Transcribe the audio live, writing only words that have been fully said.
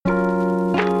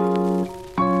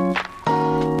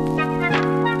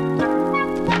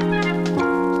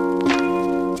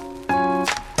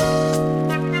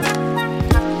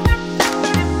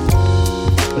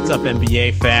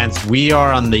NBA fans. We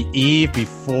are on the eve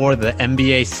before the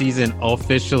NBA season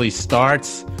officially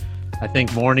starts. I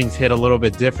think mornings hit a little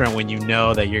bit different when you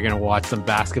know that you're going to watch some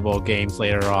basketball games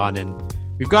later on. And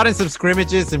we've gotten some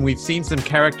scrimmages and we've seen some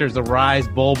characters arise.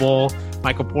 Bol,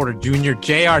 Michael Porter Jr.,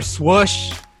 J.R.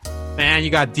 Swoosh. Man, you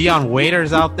got Dion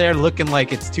Waiters out there looking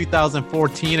like it's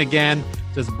 2014 again,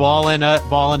 just balling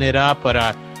it up.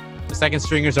 But the second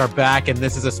stringers are back, and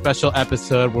this is a special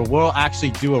episode where we'll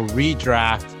actually do a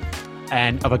redraft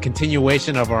and of a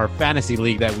continuation of our fantasy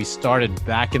league that we started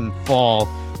back in fall.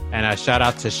 And a shout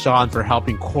out to Sean for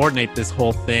helping coordinate this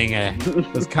whole thing.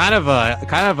 It was kind of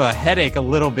a headache a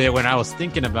little bit when I was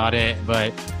thinking about it,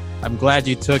 but I'm glad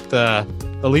you took the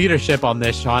leadership on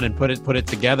this, Sean, and put it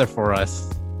together for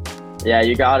us. Yeah,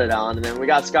 you got it, Alan. And then we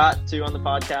got Scott too on the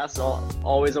podcast. So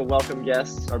always a welcome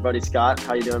guest. Our buddy Scott,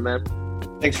 how you doing, man?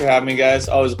 Thanks for having me, guys.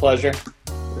 Always a pleasure.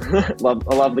 I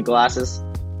love the glasses.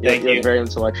 Thank you. You're very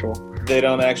intellectual. They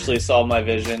don't actually solve my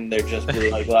vision. They're just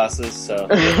blue light glasses. So,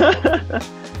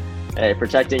 hey,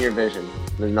 protecting your vision.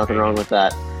 There's nothing wrong with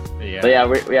that. Yeah.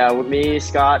 But with me,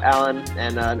 Scott, Alan,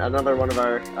 and another one of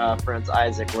our friends,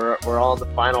 Isaac. We're all in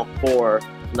the final four,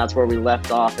 and that's where we left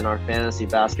off in our fantasy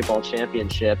basketball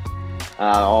championship,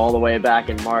 all the way back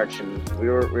in March, and we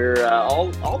were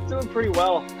all doing pretty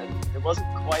well. And it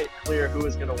wasn't quite clear who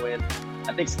was going to win.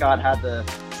 I think Scott had the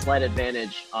slight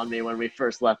advantage on me when we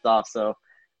first left off, so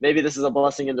maybe this is a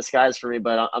blessing in disguise for me,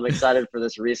 but I'm excited for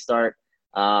this restart.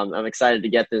 I'm excited to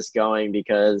get this going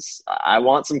because I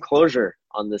want some closure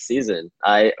on this season.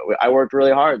 I worked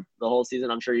really hard the whole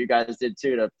season. I'm sure you guys did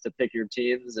too, to pick your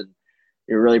teams, and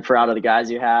you're really proud of the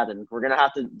guys you had. And we're going to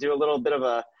have to do a little bit of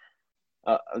a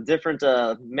different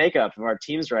makeup of our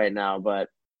teams right now, but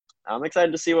I'm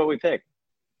excited to see what we pick.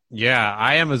 Yeah,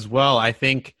 I am as well. I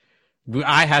think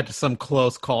I had some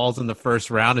close calls in the first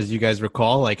round, as you guys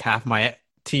recall. Like half my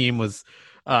team was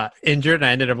injured, and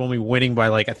I ended up only winning by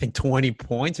I think 20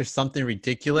 points or something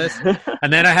ridiculous.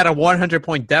 And then I had a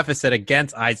 100-point deficit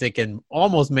against Isaac and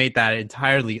almost made that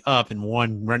entirely up in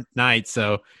one night.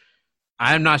 So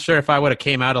I'm not sure if I would have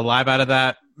came out alive out of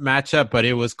that matchup, but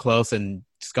it was close. And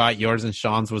Scott, yours and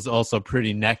Sean's was also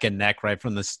pretty neck and neck right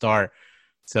from the start.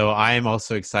 So I am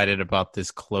also excited about this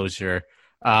closure.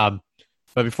 But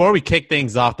before we kick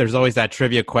things off, there's always that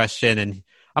trivia question, and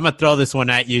I'm going to throw this one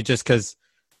at you just because,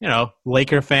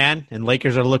 Laker fan, and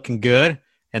Lakers are looking good.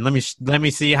 And let me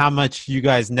see how much you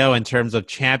guys know in terms of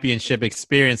championship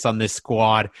experience on this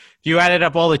squad. If you added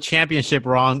up all the championship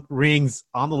rings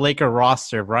on the Laker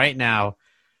roster right now,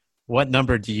 what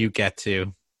number do you get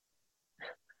to?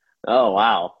 Oh,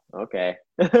 wow. Okay.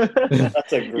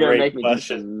 That's a great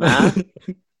question.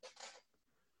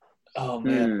 Oh,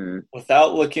 man.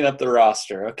 Without looking up the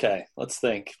roster. Okay, let's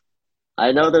think.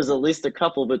 I know there's at least a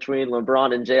couple between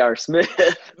LeBron and J.R. Smith.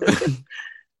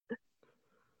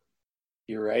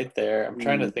 You're right there. I'm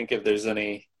trying to think if there's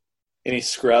any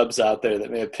scrubs out there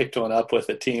that may have picked one up with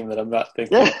a team that I'm not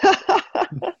thinking.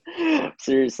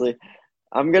 Seriously.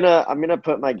 I'm gonna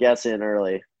put my guess in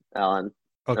early, Alan.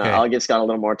 Okay. I'll give Scott a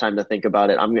little more time to think about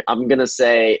it. I'm gonna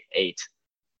say 8.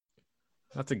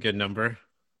 That's a good number.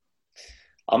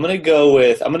 I'm gonna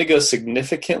go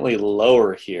significantly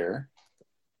lower here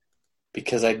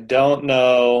because I don't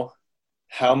know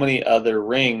how many other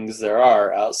rings there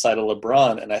are outside of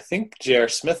LeBron, and I think J.R.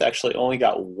 Smith actually only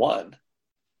got 1.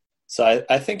 So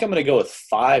I think I'm gonna go with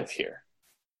 5 here.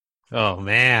 Oh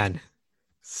man.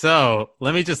 So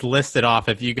let me just list it off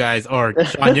if you guys, or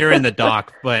Sean, you're in the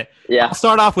doc, but yeah. I'll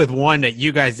start off with one that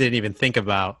you guys didn't even think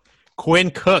about.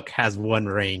 Quinn Cook has 1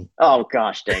 ring. Oh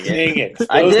gosh, dang it! Dang it!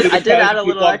 I did add a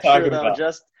little extra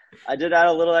though. I did add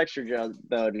a little extra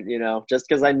though, just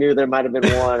because I knew there might have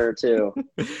been 1 or 2.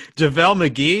 JaVale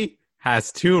McGee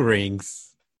has 2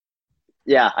 rings.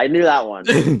 Yeah, I knew that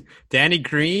one. Danny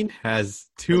Green has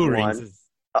 2 rings.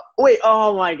 Wait,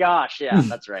 oh my gosh, yeah,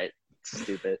 that's right.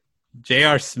 Stupid.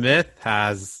 J.R. Smith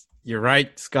has, you're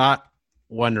right, Scott,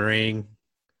 1 ring.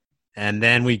 And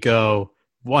then we go,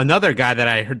 another guy that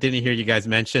I didn't hear you guys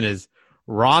mention is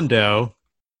Rondo,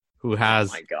 who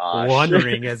has 1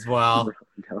 ring as well.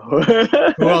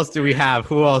 Who else do we have?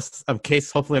 Who else? In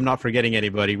case, hopefully I'm not forgetting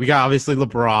anybody. We got obviously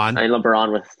LeBron. I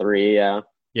LeBron with 3, yeah.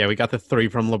 Yeah, we got the 3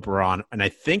 from LeBron. And I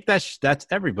think that's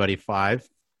everybody, 5.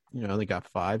 They got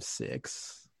 5,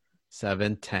 6.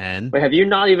 7, 10. Wait, have you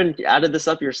not even added this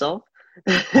up yourself?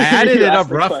 I added it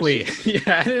up roughly. Yeah,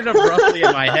 I added it up roughly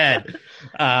in my head.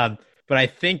 But I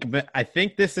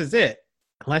think this is it.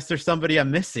 Unless there's somebody I'm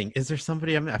missing. Is there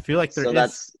somebody I feel like there is. So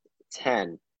that's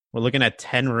 10. We're looking at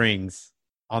 10 rings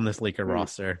on this Laker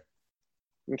roster.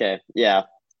 Okay, yeah.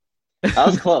 I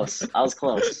was close. I was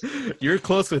close. You're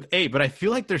close with 8, but I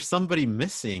feel like there's somebody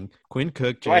missing. Quinn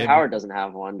Cook, Dwight JB. Howard doesn't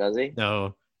have one, does he?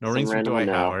 No, no Some rings for random one?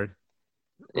 Dwight No. Howard.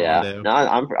 Yeah. Rondo. No,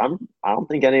 I don't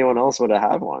think anyone else would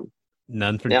have had one.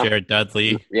 None for Yeah. Jared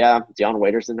Dudley. Yeah. Deion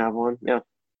Waiters didn't have one. Yeah.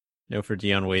 No for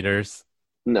Dion Waiters.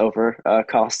 No for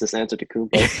Costas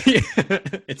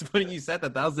Antetokounmpo. It's funny you said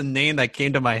that. That was the name that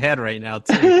came to my head right now,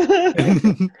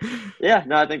 too. Yeah.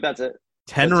 No, I think that's it.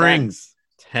 10 rings.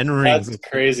 10 rings. That's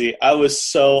crazy. I was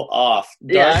so off.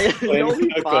 Yeah. Dark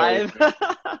 5.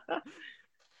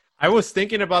 I was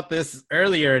thinking about this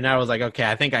earlier, and I was like, okay,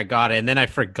 I think I got it. And then I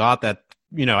forgot that,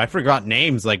 I forgot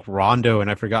names like Rondo, and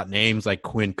I forgot names like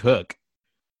Quinn Cook.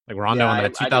 Like Rondo in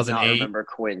that 2008. I did not remember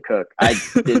Quinn Cook. I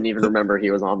didn't even remember he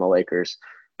was on the Lakers.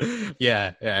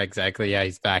 Yeah, exactly. Yeah,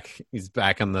 he's back. He's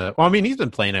back on the. Well, I mean, he's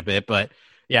been playing a bit, but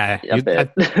yeah, I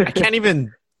can't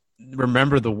even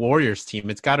remember the Warriors team.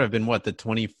 It's got to have been the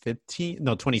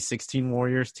 2016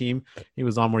 Warriors team. He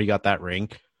was on where he got that ring.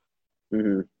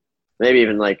 Mm-hmm. Maybe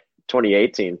even like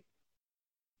 2018.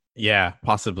 Yeah,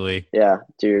 possibly. Yeah,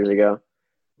 2 years ago.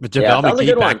 But JaVale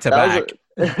McGee back to back.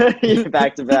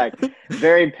 Back to back.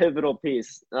 Very pivotal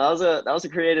piece. That was a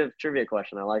creative trivia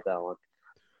question. I like that one.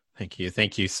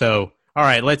 Thank you. So, all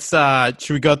right, let's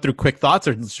should we go through quick thoughts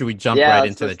or should we jump right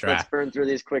into the draft? Let's burn through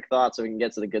these quick thoughts so we can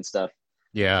get to the good stuff.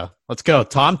 Yeah, let's go.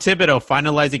 Tom Thibodeau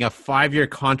finalizing a 5-year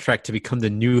contract to become the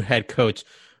new head coach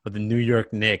of the New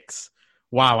York Knicks.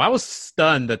 Wow, I was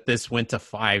stunned that this went to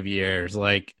 5 years.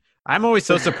 Like, I'm always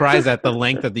so surprised at the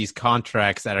length of these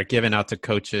contracts that are given out to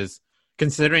coaches,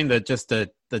 considering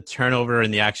the turnover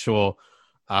and the actual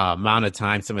amount of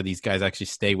time some of these guys actually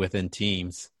stay within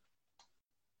teams.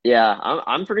 Yeah,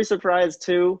 I'm pretty surprised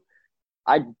too.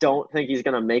 I don't think he's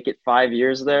going to make it 5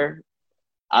 years there.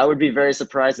 I would be very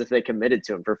surprised if they committed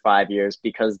to him for 5 years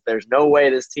because there's no way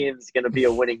this team is going to be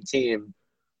a winning team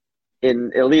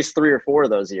in at least 3 or 4 of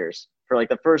those years. For like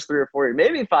the first 3 or 4 years,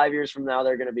 maybe 5 years from now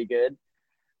they're going to be good,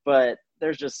 but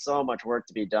there's just so much work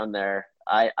to be done there.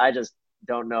 I just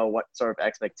don't know what sort of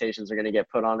expectations are going to get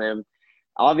put on him.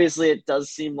 Obviously, it does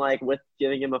seem like with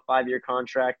giving him a 5-year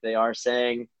contract, they are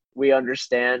saying, we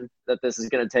understand that this is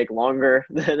going to take longer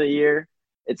than a year.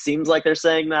 It seems like they're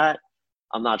saying that.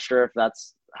 I'm not sure if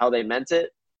that's how they meant it,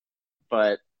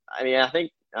 but I mean, I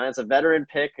think it's a veteran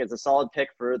pick. It's a solid pick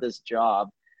for this job.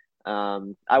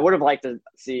 I would have liked to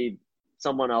see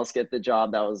someone else get the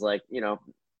job that was like,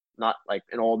 not like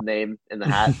an old name in the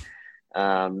hat.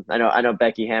 I know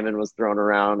Becky Hammond was thrown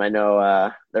around. I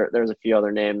know there's a few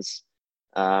other names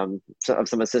of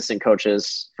some assistant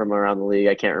coaches from around the league.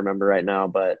 I can't remember right now,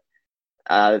 but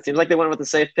it seems like they went with a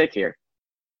safe pick here.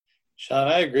 Sean,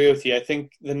 I agree with you. I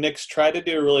think the Knicks tried to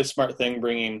do a really smart thing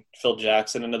bringing Phil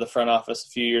Jackson into the front office a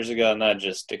few years ago, and that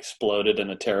just exploded in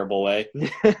a terrible way.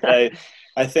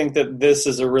 I think that this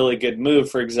is a really good move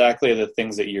for exactly the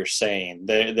things that you're saying.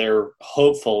 They're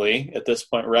hopefully at this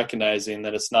point recognizing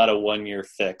that it's not a 1-year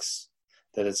fix,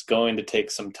 that it's going to take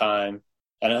some time.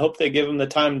 And I hope they give them the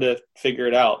time to figure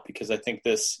it out because I think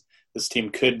this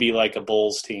team could be like a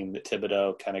Bulls team that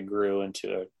Thibodeau kind of grew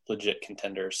into a legit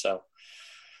contender. So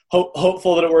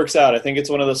hopeful that it works out. I think it's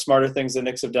one of the smarter things the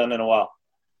Knicks have done in a while.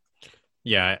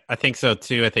 Yeah, I think so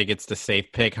too. I think it's the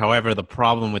safe pick. However, the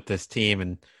problem with this team,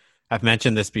 and I've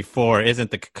mentioned this before, isn't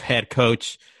the head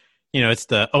coach. It's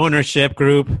the ownership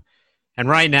group. And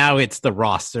right now it's the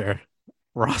roster.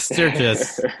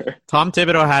 Tom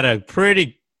Thibodeau had a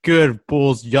pretty good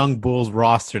young Bulls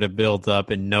roster to build up,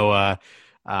 and Noah,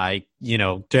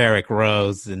 Derrick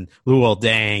Rose and Luol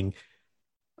Deng.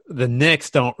 The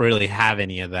Knicks don't really have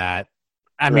any of that.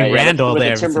 I mean, Randall with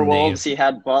there. The Timberwolves, he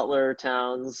had Butler,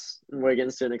 Towns, and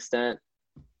Wiggins to an extent.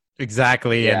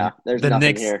 Exactly. Yeah, and there's the nothing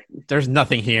Knicks, here. There's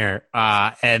nothing here.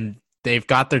 And they've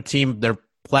got their team, their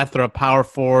plethora of power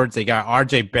forwards. They got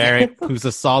RJ Barrett, who's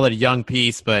a solid young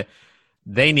piece, but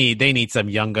they need some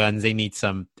young guns. They need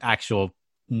some actual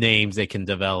names they can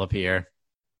develop here.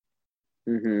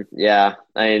 Mm-hmm. Yeah,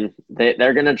 I mean,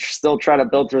 they're going to still try to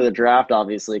build through the draft,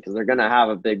 obviously, because they're going to have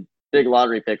a big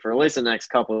lottery pick for at least the next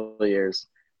couple of years.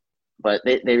 But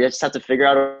they just have to figure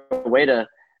out a way to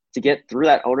get through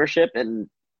that ownership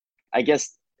and, I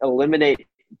guess, eliminate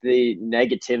the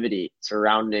negativity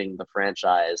surrounding the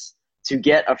franchise to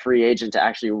get a free agent to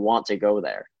actually want to go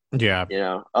there. Yeah.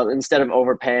 Instead of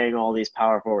overpaying all these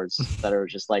power forwards that are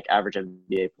just like average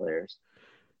NBA players.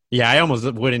 Yeah, I almost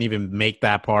wouldn't even make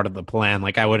that part of the plan.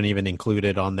 Like, I wouldn't even include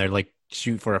it on there. Like,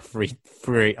 shoot for a free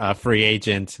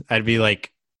agent. I'd be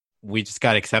like, we just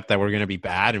got to accept that we're going to be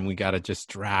bad, and we got to just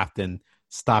draft and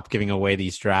stop giving away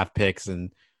these draft picks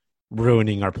and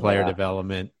ruining our player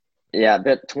development. Yeah,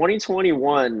 but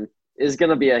 2021 is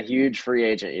going to be a huge free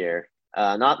agent year.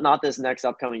 Not this next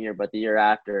upcoming year, but the year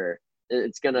after.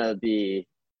 It's going to be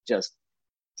just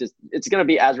it's going to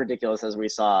be as ridiculous as we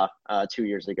saw 2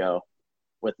 years ago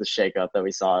with the shakeup that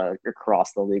we saw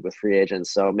across the league with free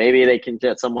agents. So maybe they can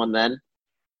get someone then.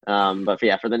 But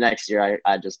for the next year,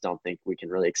 I just don't think we can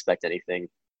really expect anything.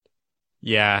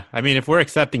 Yeah, I mean, if we're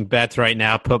accepting bets right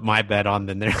now, put my bet on,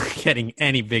 then they're getting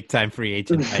any big time free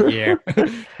agent that year.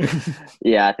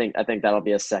 Yeah, I think that'll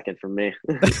be a second for me.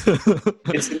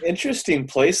 It's an interesting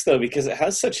place though because it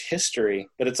has such history,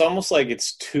 but it's almost like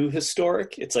it's too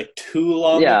historic. It's like too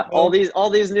long. Yeah, ago. all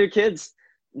these new kids,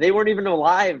 they weren't even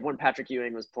alive when Patrick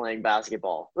Ewing was playing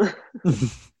basketball.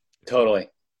 Totally.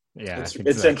 Yeah,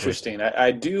 It's interesting.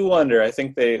 I do wonder. I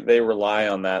think they rely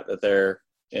on that they're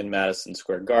in Madison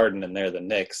Square Garden and they're the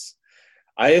Knicks.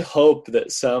 I hope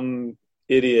that some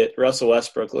idiot, Russell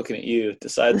Westbrook, looking at you,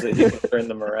 decides that he can turn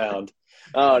them around.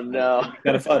 Oh no, It'd be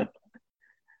kind of fun.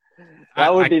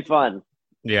 That would be fun.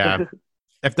 Yeah.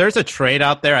 If there's a trade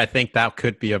out there, I think that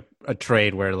could be a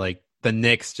trade where like the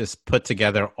Knicks just put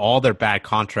together all their bad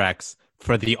contracts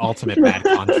for the ultimate bad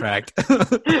contract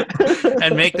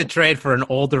and make the trade for an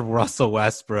older Russell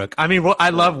Westbrook. I mean, I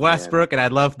love Westbrook and I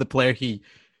love the player he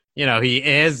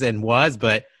is and was,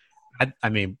 but I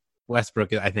mean,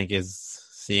 Westbrook, I think, is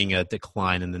seeing a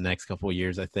decline in the next couple of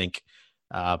years. I think,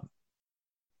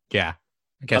 yeah.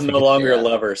 I guess I'm no longer a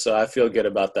lover, so I feel good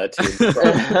about that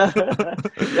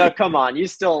too. No, come on, you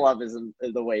still love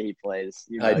the way he plays.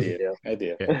 I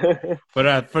do. Yeah.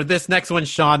 But for this next one,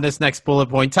 Sean, this next bullet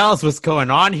point, tell us what's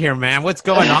going on here, man. What's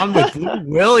going on with Lou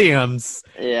Williams?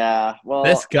 Yeah, well,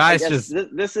 this guy's just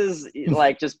this is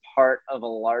like just part of a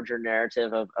larger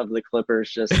narrative of the Clippers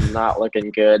just not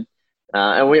looking good,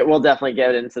 and we'll definitely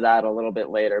get into that a little bit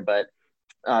later. But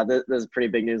this is pretty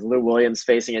big news. Lou Williams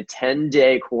facing a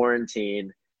 10-day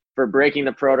quarantine for breaking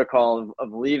the protocol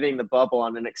of leaving the bubble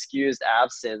on an excused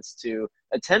absence to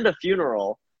attend a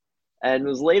funeral, and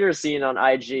was later seen on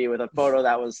IG with a photo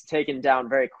that was taken down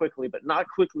very quickly, but not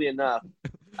quickly enough,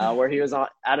 where he was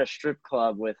at a strip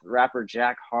club with rapper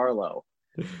Jack Harlow.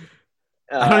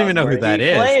 I don't even know who that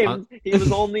is. Claimed he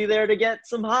was only there to get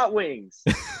some hot wings.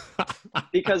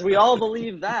 Because we all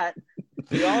believe that.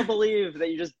 We all believe that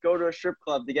you just go to a strip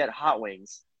club to get hot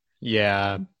wings.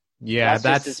 Yeah, that's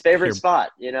just his favorite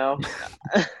spot, you know?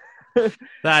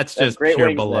 That's just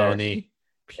pure baloney.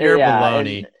 Pure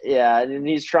baloney. And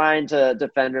he's trying to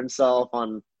defend himself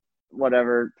on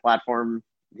whatever platform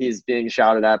he's being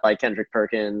shouted at by Kendrick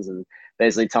Perkins and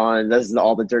basically telling him, this is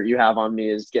all the dirt you have on me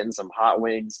is getting some hot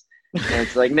wings. And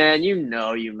it's like, man,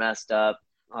 you messed up.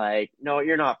 Like, no,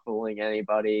 you're not fooling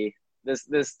anybody. This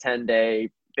 10-day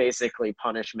basically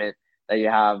punishment that you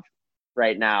have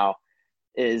right now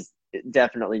is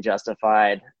definitely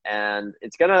justified, and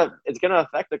it's gonna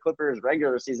affect the Clippers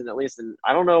regular season at least. And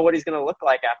I don't know what he's gonna look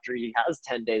like after he has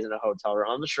 10 days in a hotel room.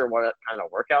 I'm not sure what kind of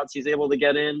workouts he's able to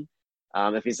get in,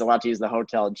 if he's allowed to use the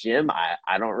hotel gym.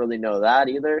 I don't really know that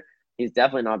either. He's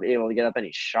definitely not able to get up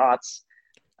any shots.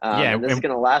 And this is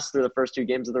gonna last through the first 2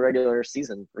 games of the regular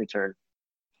season return.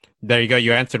 There you go.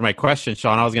 You answered my question,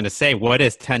 Sean. I was going to say, what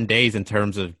is 10 days in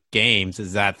terms of games?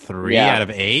 Is that 3 out of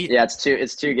 8? Yeah,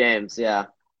 it's 2 games. Yeah,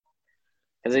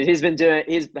 because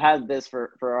he's had this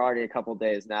for already a couple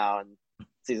days now, and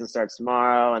season starts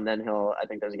tomorrow, and then I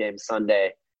think there's a game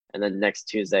Sunday, and then next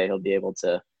Tuesday he'll be able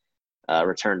to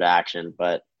return to action.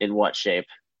 But in what shape?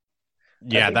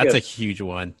 Yeah, that's a huge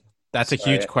one. That's a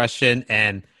huge question,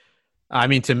 and I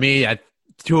mean, to me,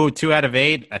 2 out of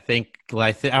 8. I think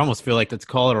I almost feel like let's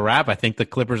call it a wrap. I think the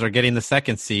Clippers are getting the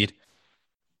 2nd seed.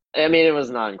 I mean, it was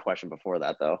not in question before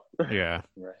that, though. Yeah,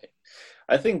 right.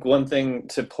 I think one thing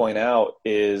to point out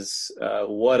is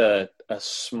what a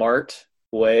smart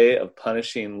way of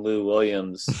punishing Lou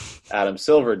Williams Adam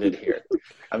Silver did here.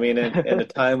 I mean, in a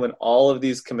time when all of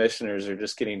these commissioners are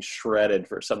just getting shredded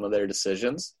for some of their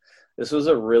decisions, this was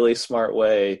a really smart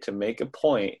way to make a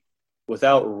point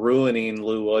without ruining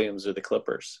Lou Williams or the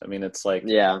Clippers. I mean, it's like,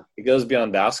 it goes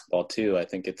beyond basketball too. I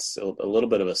think it's a little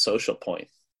bit of a social point.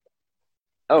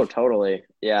 Oh, totally.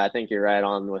 Yeah, I think you're right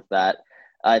on with that.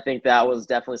 I think that was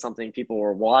definitely something people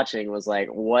were watching, was like,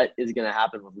 what is going to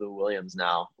happen with Lou Williams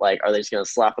now? Like, are they just going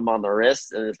to slap him on the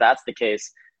wrist? And if that's the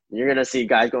case, you're going to see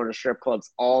guys going to strip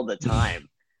clubs all the time.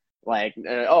 Like,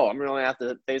 I'm going to have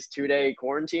to face 2-day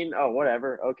quarantine. Oh,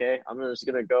 whatever. Okay. I'm just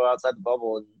going to go outside the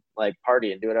bubble and like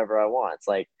party and do whatever I want. It's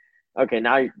like, okay,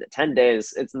 now 10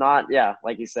 days, it's not,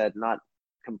 like you said, not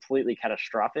completely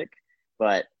catastrophic,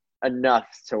 but enough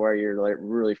to where you're like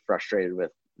really frustrated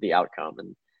with the outcome.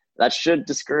 And that should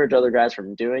discourage other guys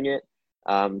from doing it.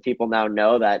 People now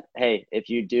know that, hey, if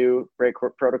you do break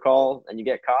protocol and you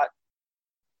get caught,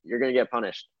 you're going to get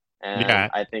punished. And Yeah.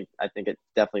 I think it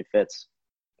definitely fits.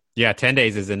 Yeah, 10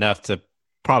 days is enough to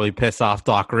probably piss off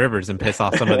Doc Rivers and piss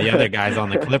off some of the other guys on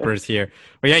the Clippers here.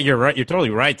 But yeah, you're right. You're totally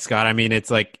right, Scott. I mean,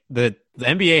 it's like the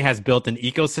NBA has built an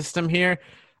ecosystem here,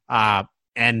 uh,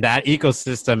 and that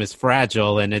ecosystem is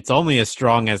fragile, and it's only as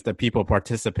strong as the people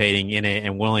participating in it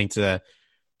and willing to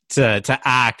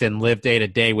act and live day to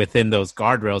day within those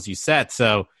guardrails you set.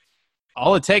 So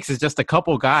all it takes is just a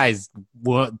couple guys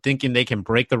thinking they can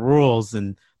break the rules,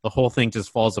 and the whole thing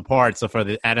just falls apart. So for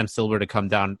the Adam Silver to come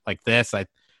down like this,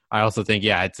 I also think,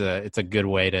 yeah, it's a good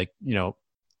way to,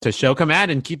 to show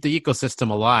command and keep the ecosystem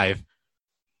alive.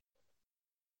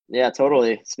 Yeah,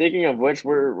 totally. Speaking of which,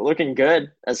 we're looking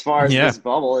good as far as Yeah. this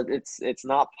bubble. It's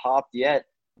not popped yet.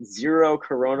 Zero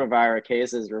coronavirus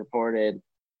cases reported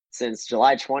since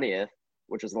July 20th,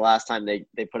 which was the last time they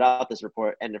put out this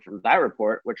report. And from that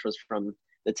report, which was from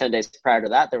the 10 days prior to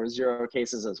that, there were zero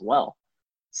cases as well.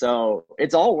 So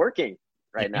it's all working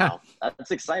right Yeah. now.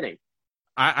 That's exciting.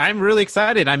 I'm really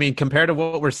excited. I mean, compared to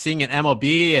what we're seeing in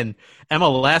MLB and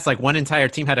MLS, like one entire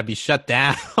team had to be shut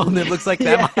down. It looks like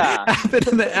that might Yeah. happen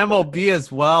in the MLB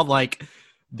as well. Like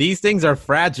these things are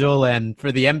fragile, and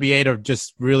for the NBA to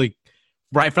just really,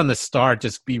 right from the start,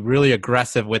 just be really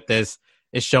aggressive with this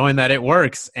is showing that it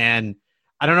works. And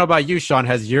I don't know about you, Sean.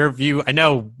 Has your view? I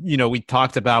know, we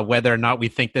talked about whether or not we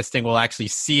think this thing will actually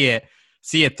see it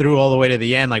through all the way to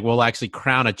the end. Like we'll actually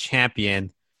crown a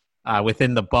champion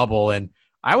within the bubble. And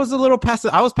I was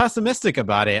I was pessimistic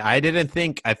about it. I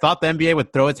thought the NBA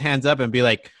would throw its hands up and be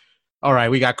like, all right,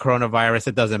 we got coronavirus.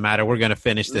 It doesn't matter. We're going to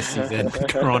finish this season with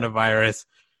coronavirus.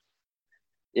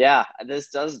 Yeah, this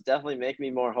does definitely make me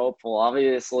more hopeful.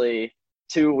 Obviously,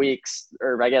 2 weeks,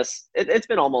 or I guess it's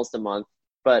been almost a month,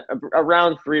 but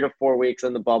around 3 to 4 weeks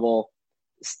in the bubble,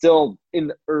 still in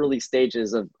the early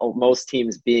stages of most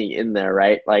teams being in there,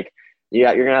 right? Like,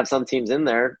 you're going to have some teams in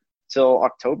there till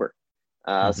October.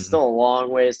 Still a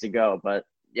long ways to go, but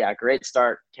yeah, great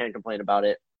start. Can't complain about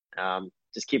it.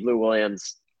 Just keep Lou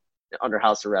Williams under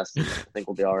house arrest. I think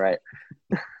we'll be all right.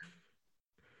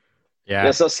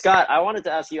 Yeah. So Scott, I wanted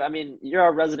to ask you. I mean, you're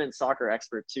a resident soccer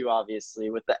expert too, obviously.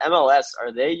 With the MLS,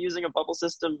 are they using a bubble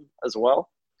system as well?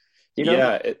 Do you know?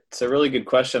 Yeah, it's a really good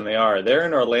question. They are. They're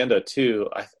in Orlando too.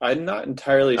 I'm not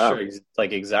entirely Oh, sure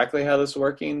like exactly how this is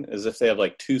working. Is if they have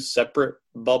like two separate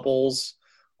bubbles,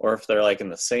 or if they're like in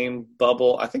the same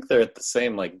bubble. I think they're at the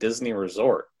same like Disney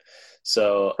resort.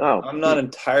 So oh, I'm not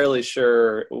entirely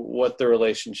sure what the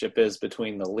relationship is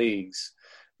between the leagues.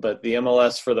 But the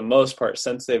MLS, for the most part,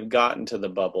 since they've gotten to the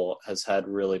bubble, has had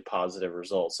really positive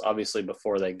results. Obviously,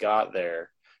 before they got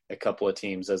there, a couple of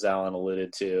teams, as Alan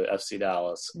alluded to, FC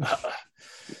Dallas,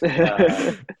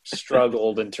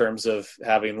 struggled in terms of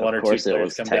having one or two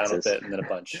players come down with it and then a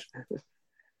bunch.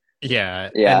 Yeah.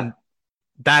 Yeah. And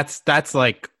that's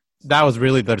like, that was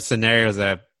really the scenarios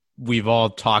that we've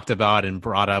all talked about and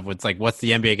brought up. It's like, what's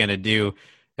the NBA going to do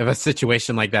if a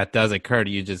situation like that does occur? Do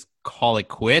you just call it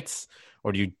quits?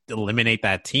 Or do you eliminate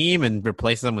that team and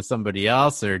replace them with somebody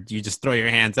else? Or do you just throw your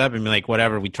hands up and be like,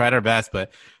 whatever, we tried our best,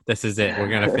 but this is it. We're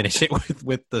going to finish it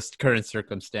with the current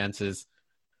circumstances.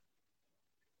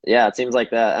 Yeah, it seems like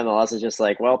the MLS is just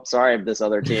like, well, sorry, this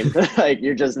other team. Like,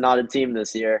 you're just not a team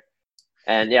this year.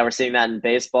 And yeah, we're seeing that in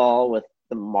baseball with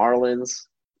the Marlins,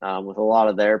 with a lot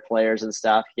of their players and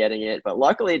stuff getting it. But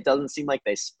luckily, it doesn't seem like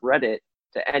they spread it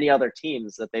to any other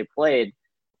teams that they played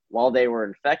while they were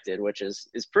infected, which is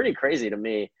pretty crazy to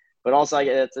me. But also, like,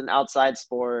 it's an outside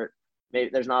sport. Maybe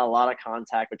there's not a lot of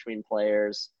contact between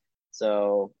players,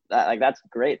 so that's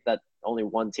great that only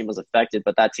one team was affected.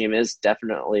 But that team is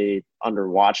definitely under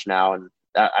watch now, and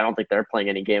I don't think they're playing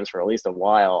any games for at least a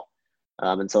while,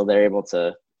 until they're able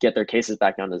to get their cases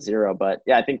back down to zero. But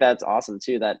yeah, I think that's awesome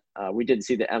too that we did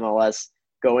see the MLS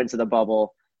go into the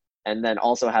bubble and then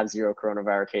also have zero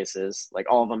coronavirus cases. Like,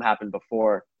 all of them happened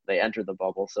before they entered the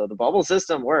bubble. So the bubble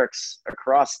system works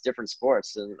across different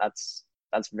sports, and that's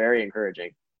very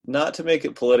encouraging. Not to make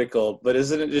it political, but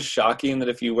isn't it just shocking that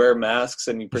if you wear masks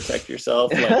and you protect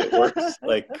yourself, like it works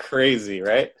like crazy,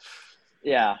 right?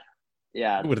 Yeah.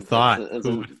 Who would have thought? It's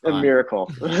a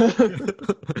miracle.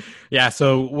 Yeah.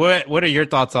 So what are your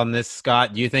thoughts on this,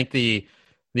 Scott? Do you think the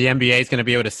NBA is going to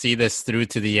be able to see this through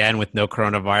to the end with no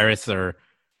coronavirus,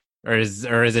 or is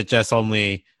it just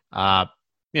only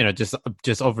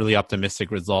just overly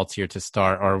optimistic results here to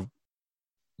start? Or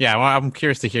yeah, well, I'm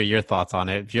curious to hear your thoughts on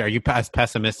it. Are you as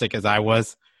pessimistic as I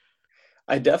was?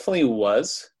 I definitely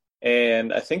was.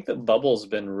 And I think the bubble's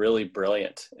been really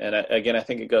brilliant. And again, I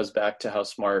think it goes back to how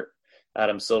smart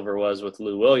Adam Silver was with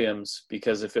Lou Williams,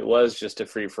 because if it was just a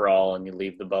free-for-all and you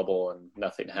leave the bubble and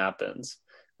nothing happens,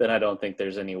 then I don't think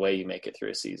there's any way you make it through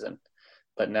a season.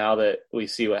 But now that we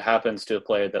see what happens to a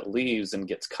player that leaves and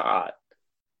gets caught,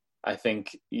 I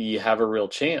think you have a real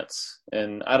chance.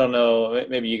 And I don't know,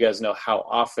 maybe you guys know how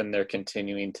often they're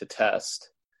continuing to test,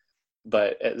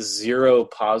 but at 0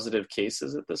 positive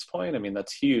cases at this point, I mean,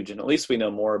 that's huge. And at least we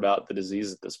know more about the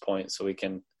disease at this point, so we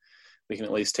can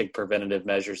at least take preventative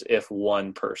measures. If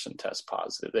one person tests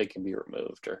positive, they can be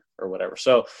removed or whatever.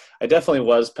 So I definitely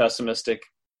was pessimistic,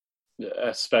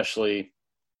 especially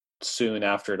soon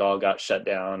after it all got shut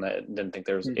down. I didn't think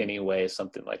there was any way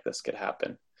something like this could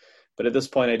happen. But at this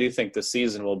point, I do think the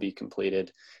season will be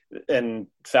completed. And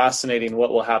fascinating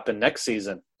what will happen next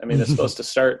season. I mean, it's supposed to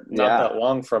start not that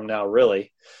long from now,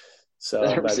 really. So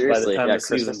by the time the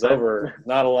season's over,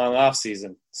 not a long off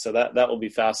season. So that will be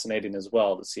fascinating as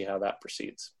well to see how that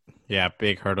proceeds. Yeah,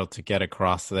 big hurdle to get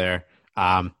across there.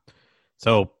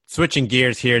 So switching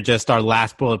gears here, just our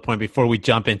last bullet point before we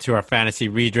jump into our fantasy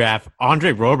redraft.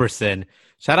 Andre Roberson,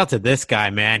 shout out to this guy,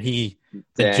 man. The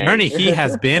journey he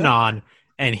has been on,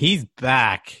 and he's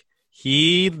back.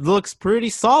 He looks pretty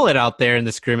solid out there in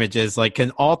the scrimmages. Like,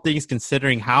 all things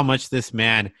considering how much this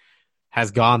man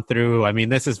has gone through. I mean,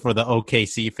 this is for the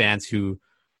OKC fans who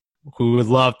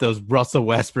love those Russell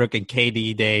Westbrook and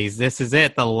KD days. This is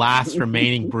it, the last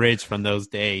remaining bridge from those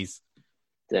days.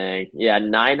 Dang. Yeah,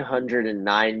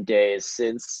 909 days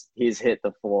since he's hit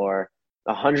the floor.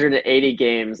 180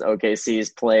 games OKC's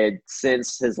played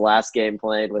since his last game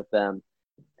played with them.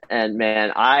 And,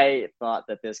 man, I thought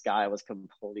that this guy was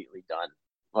completely done.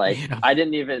 Like, I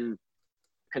didn't even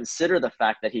consider the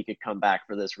fact that he could come back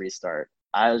for this restart.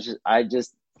 I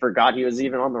just forgot he was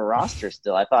even on the roster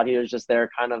still. I thought he was just there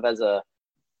kind of as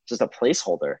just a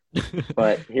placeholder.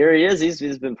 But here he is.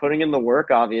 He's been putting in the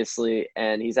work, obviously,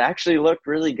 and he's actually looked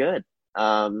really good.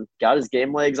 Got his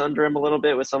game legs under him a little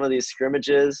bit with some of these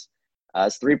scrimmages.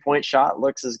 His three-point shot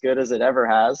looks as good as it ever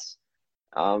has.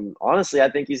 Honestly,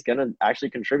 I think he's going to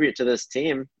actually contribute to this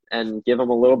team and give him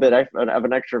a little bit of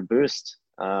an extra boost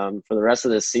for the rest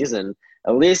of this season,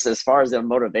 at least as far as a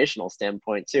motivational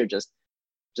standpoint too, just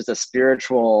a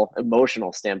spiritual,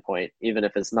 emotional standpoint, even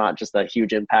if it's not just a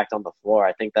huge impact on the floor.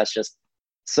 I think that's just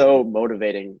so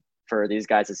motivating for these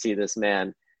guys to see this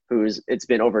man it's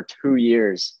been over 2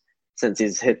 years since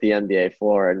he's hit the NBA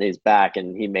floor and he's back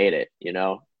and he made it,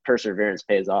 perseverance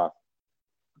pays off.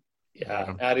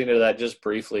 Yeah, adding to that just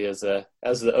briefly as the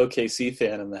OKC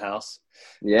fan in the house.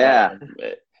 Yeah.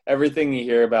 Everything you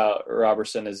hear about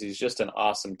Robertson is he's just an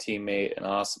awesome teammate, an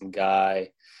awesome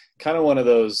guy, kind of one of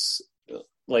those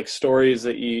like stories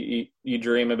that you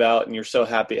dream about and you're so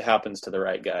happy it happens to the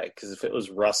right guy. Because if it was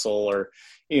Russell or,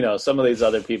 some of these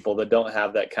other people that don't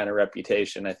have that kind of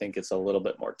reputation, I think it's a little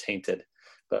bit more tainted.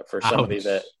 But for somebody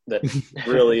that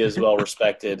really is well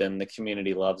respected and the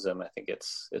community loves him, I think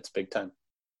it's big time.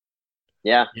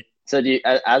 Yeah. So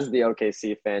as the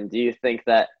OKC fan, do you think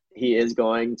that he is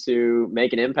going to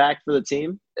make an impact for the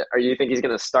team? Or do you think he's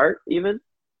going to start even?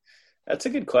 That's a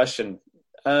good question.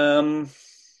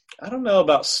 I don't know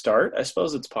about start. I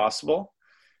suppose it's possible.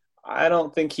 I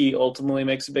don't think he ultimately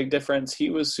makes a big difference. He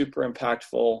was super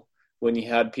impactful when you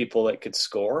had people that could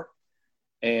score.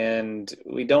 And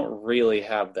we don't really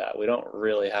have that. We don't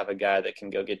really have a guy that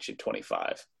can go get you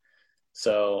 25.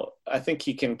 So I think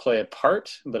he can play a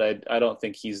part, but I don't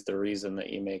think he's the reason that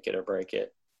you make it or break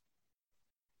it.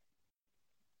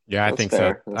 Yeah, I think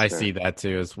so. I see that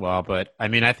too as well. But I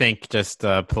mean, I think just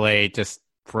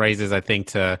praises, I think,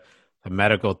 to the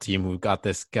medical team who got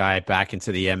this guy back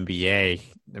into the NBA.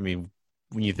 I mean,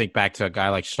 when you think back to a guy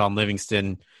like Sean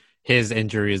Livingston, his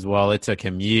injury as well, it took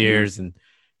him years, and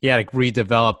he had to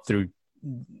redevelop through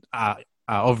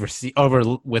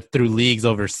through leagues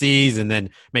overseas, and then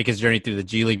make his journey through the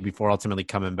G League before ultimately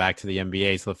coming back to the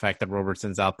NBA. So the fact that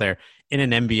Robertson's out there in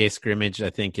an NBA scrimmage, I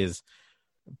think, is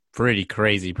pretty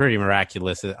crazy, pretty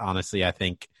miraculous, honestly, I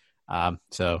think.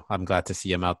 So I'm glad to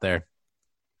see him out there.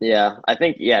 Yeah, I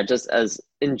think, just as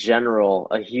in general,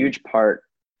 a huge part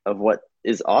of what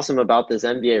is awesome about this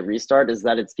NBA restart is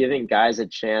that it's giving guys a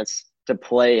chance to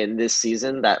play in this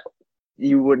season that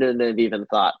you wouldn't have even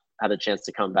thought had a chance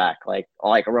to come back, like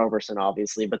Roberson,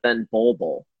 obviously, but then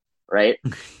Bol, right?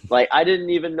 Like, I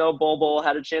didn't even know Bol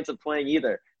had a chance of playing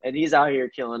either, and he's out here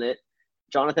killing it.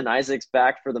 Jonathan Isaac's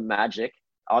back for the Magic,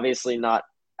 obviously not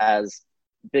as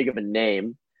big of a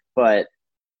name, but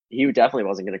he definitely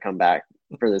wasn't going to come back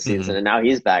for the season, and now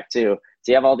he's back too.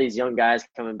 So you have all these young guys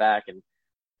coming back, and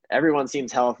everyone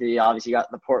seems healthy. Obviously, you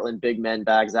got the Portland big men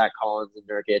back, Zach Collins and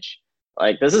Nurkic.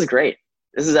 Like, this is great.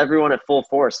 This is everyone at full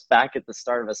force back at the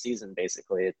start of a season,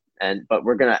 basically. But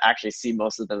we're going to actually see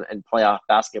most of them in playoff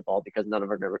basketball because none of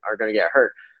them are going to get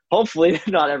hurt. hopefully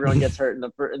not everyone gets hurt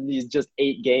in these just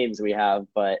 8 games we have,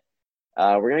 but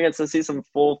we're going to get to see some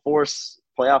full force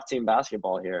playoff team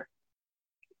basketball here.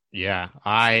 Yeah,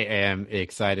 I am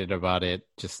excited about it.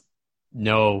 Just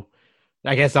no,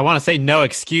 I guess I want to say no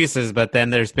excuses, but then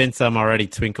there's been some already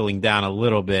twinkling down a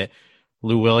little bit.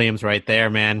 Lou Williams right there,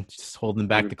 man, just holding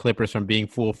back the Clippers from being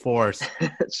full force.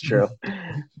 It's true.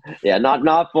 Yeah,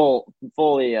 not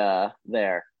fully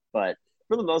there, but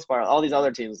for the most part, all these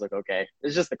other teams look okay.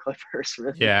 It's just the Clippers,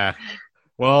 really. Yeah.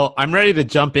 Well, I'm ready to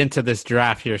jump into this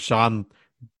draft here, Sean.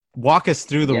 Walk us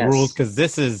through the rules, because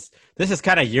this is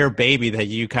kind of your baby that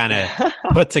you kind of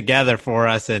put together for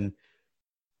us, and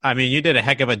I mean, you did a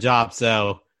heck of a job.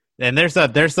 So, and there's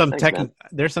some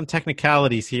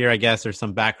technicalities here, I guess, or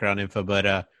some background info,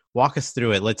 but walk us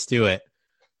through it. Let's do it.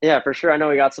 Yeah, for sure. I know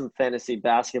we got some fantasy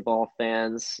basketball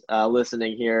fans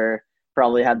listening here.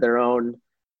 Probably had their own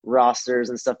rosters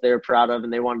and stuff they were proud of,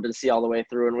 and they wanted to see all the way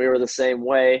through. And we were the same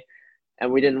way,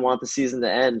 and we didn't want the season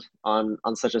to end on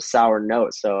such a sour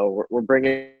note. So we're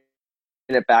bringing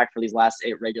it back for these last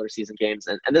 8 regular season games,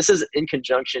 and this is in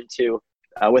conjunction to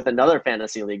with another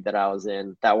fantasy league that I was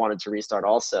in that wanted to restart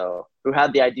also, who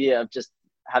had the idea of just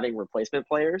having replacement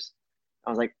players. I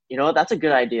was like, you know what, that's a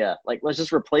good idea. Like, let's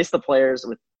just replace the players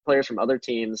with players from other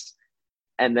teams,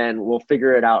 and then we'll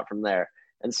figure it out from there.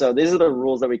 And so these are the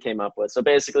rules that we came up with. So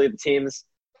basically, the teams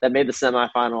that made the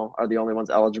semifinal are the only ones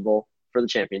eligible for the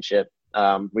championship.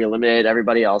 We eliminated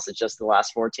everybody else. It's just the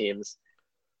last 4 teams.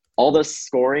 All the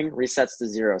scoring resets to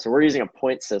 0. So we're using a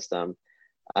point system.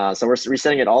 So we're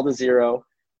resetting it all to 0,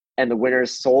 and the winner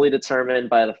is solely determined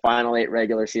by the final 8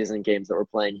 regular season games that we're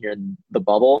playing here in the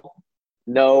bubble.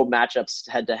 No matchups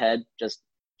head-to-head, just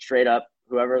straight up.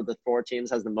 Whoever the 4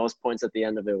 teams has the most points at the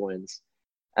end of it wins.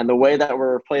 And the way that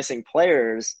we're replacing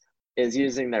players is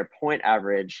using their point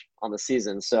average on the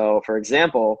season. So, for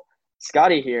example,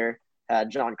 Scotty here had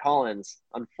John Collins.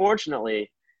 Unfortunately,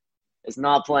 is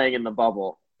not playing in the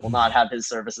bubble, will not have his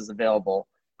services available.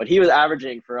 But he was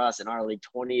averaging for us in our league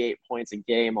 28 points a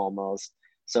game almost.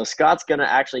 So Scott's going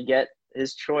to actually get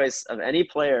his choice of any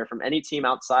player from any team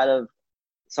outside of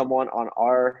someone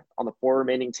on the 4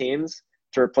 remaining teams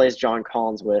to replace John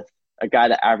Collins with a guy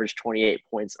that averaged 28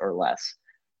 points or less.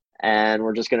 And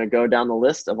we're just going to go down the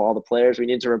list of all the players we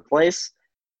need to replace.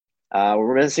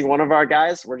 We're missing one of our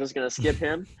guys. We're just going to skip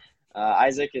him.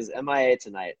 Isaac is MIA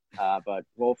tonight, but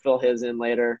we'll fill his in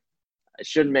later. It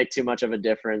shouldn't make too much of a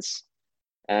difference.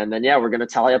 And then, we're going to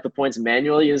tally up the points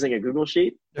manually using a Google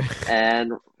Sheet,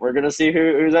 and we're going to see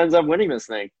who ends up winning this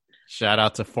thing. Shout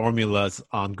out to formulas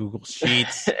on Google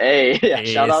Sheets. Hey,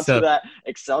 shout out to that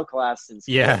Excel class in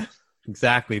school. Yeah,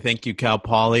 exactly. Thank you, Cal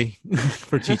Poly,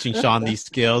 for teaching Sean these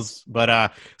skills.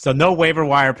 But so no waiver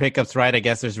wire pickups, right? I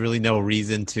guess there's really no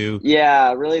reason to.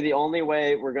 Yeah, really the only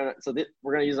way we're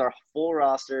gonna use our full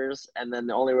rosters, and then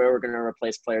the only way we're gonna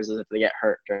replace players is if they get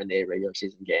hurt during the 8 regular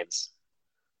season games.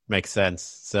 Makes sense.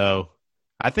 So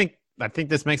I think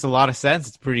this makes a lot of sense.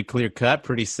 It's pretty clear cut,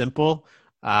 pretty simple.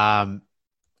 I'm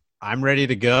ready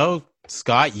to go.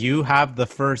 Scott, you have the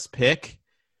first pick.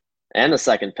 And the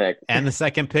second pick.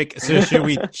 So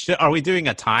are we doing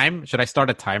a time? Should I start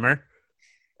a timer?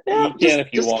 Yeah, you can if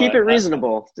you want. Keep it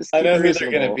reasonable. I know who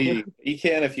they're going to be. You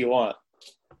can if you want.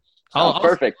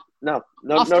 Perfect. No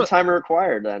timer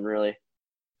required then, really.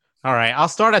 All right. I'll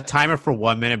start a timer for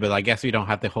 1 minute, but I guess we don't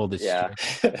have to hold it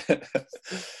straight.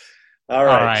 All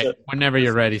right. So whenever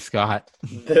you're ready, Scott.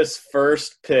 This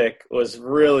first pick was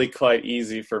really quite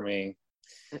ezy for me.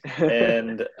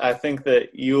 And I think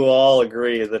that you all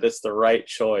agree that it's the right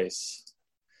choice.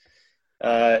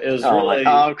 It was really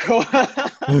cool.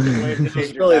 it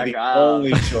was really the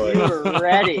only choice.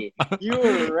 You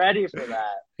were ready for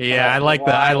that. Yeah, I like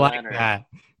that. I like that.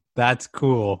 That's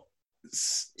cool.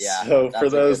 Yeah. So for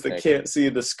those that can't see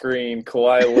the screen,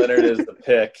 Kawhi Leonard is the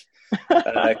pick.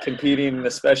 Competing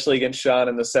especially against Sean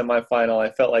in the semifinal, I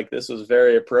felt like this was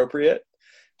very appropriate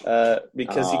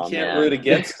because he can't root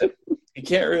against him. He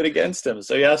can't root against him,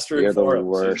 so he has to root for him.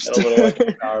 Worst. So he's got a little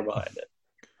extra power behind it.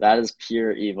 That is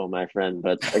pure evil, my friend,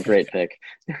 but a great pick.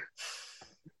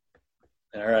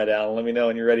 All right, Alan, let me know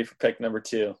when you're ready for pick number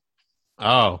 2.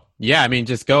 Oh, yeah. I mean,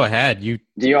 just go ahead. Do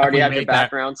you already have your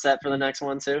background set for the next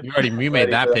one, too? You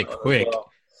made that pick quick. Well.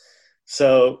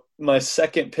 So my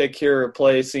second pick here,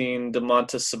 replacing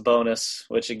Domantas Sabonis,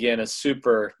 which again is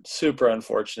super, super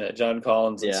unfortunate. John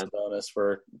Collins and Sabonis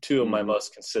were 2 of my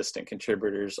most consistent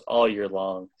contributors all year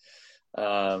long.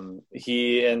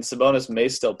 He and Sabonis may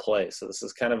still play, so this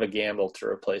is kind of a gamble to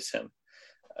replace him.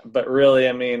 But really,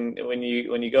 I mean, when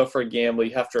you go for a gamble,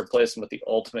 you have to replace him with the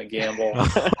ultimate gamble.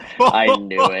 I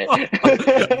knew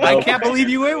it. I can't believe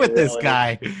you went with this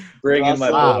guy. Bringing my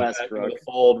Russell boy back Westbrook. into the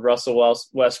fold. Russell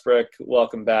Westbrook,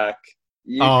 welcome back.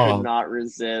 You could not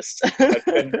resist. I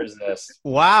couldn't resist.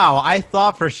 Wow, I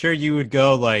thought for sure you would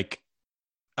go like,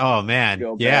 oh man,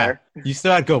 Gobert. You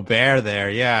still had Gobert there,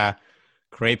 yeah.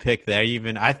 Great pick there.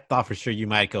 Even I thought for sure you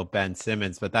might go Ben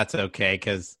Simmons, but that's okay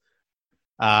because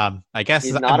I guess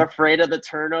he's not afraid of the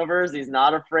turnovers. He's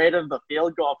not afraid of the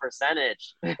field goal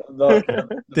percentage.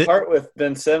 The part with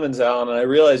Ben Simmons, Alan, and I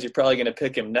realize you're probably going to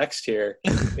pick him next year,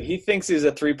 but he thinks he's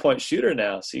a 3-point shooter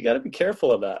now, so you got to be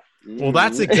careful of that. Well,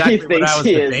 that's exactly what I was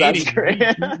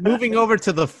debating. Moving over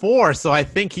to the 4, so I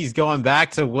think he's going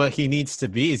back to what he needs to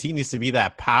be. Is he needs to be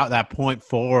that point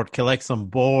forward, collect some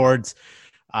boards,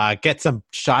 get some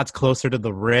shots closer to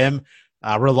the rim,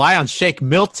 rely on Shake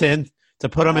Milton to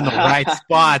put him in the right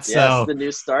spot. Yes, So the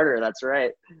new starter. That's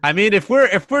right. I mean, if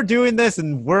we're doing this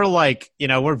and we're like,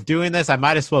 we're doing this, I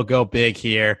might as well go big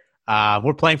here.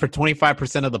 We're playing for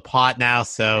 25% of the pot now,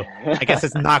 so I guess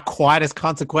it's not quite as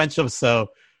consequential. So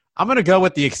I'm gonna go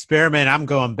with the experiment. I'm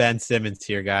going Ben Simmons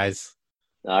here, guys.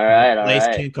 All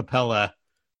right. King Capella.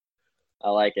 I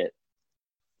like it.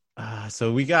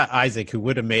 So we got Isaac, who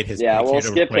would have made his pick. We'll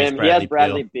skip him. He has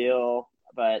Bradley Beal,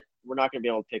 but we're not going to be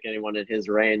able to pick anyone in his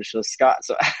range. So Scott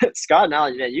and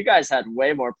Alan, you guys had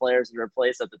way more players to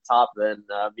replace at the top than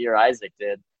me or Isaac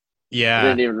did. Yeah, I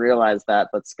didn't even realize that.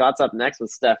 But Scott's up next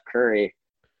with Steph Curry,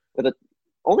 with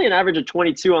only an average of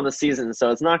 22 on the season.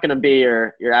 So it's not going to be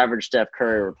your average Steph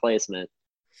Curry replacement.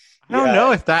 I don't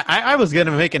know if that. I was going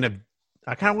to make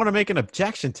I kind of want to make an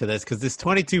objection to this because this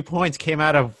 22 points came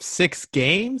out of 6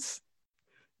 games.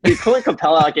 Clint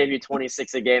Capella gave you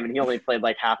 26 a game, and he only played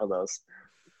like half of those.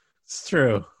 It's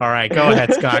true. All right, go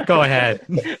ahead, Scott. Go ahead.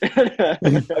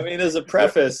 I mean, as a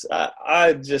preface,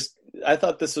 I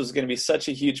thought this was going to be such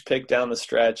a huge pick down the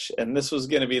stretch, and this was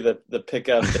going to be the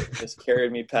pickup that just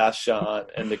carried me past Sean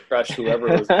and to crush whoever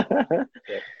was.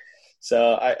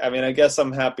 So, I guess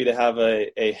I'm happy to have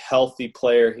a healthy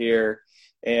player here,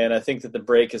 and I think that the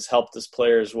break has helped this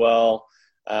player as well.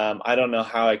 I don't know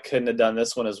how I couldn't have done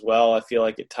this one as well. I feel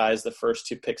like it ties the first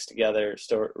 2 picks together.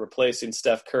 So replacing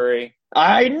Steph Curry.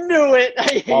 I knew it.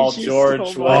 Paul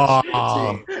George.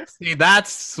 So see,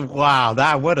 that's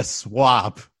wow. What a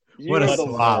swap. What a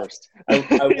swap.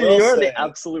 You're the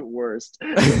absolute worst.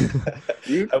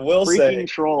 I will say,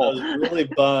 troll. I was really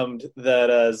bummed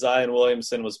that Zion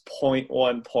Williamson was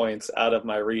 0.1 points out of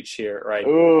my reach here. Right.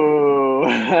 Ooh.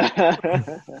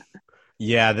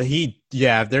 Yeah,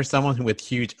 if there's someone with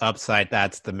huge upside,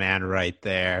 that's the man right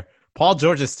there. Paul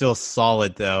George is still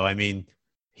solid, though. I mean,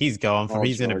 he's going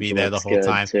he's going to be there the whole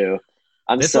time. Too.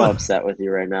 I'm so upset with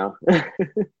you right now.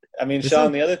 I mean,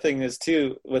 Sean, the other thing is,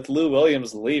 too, with Lou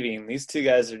Williams leaving, these 2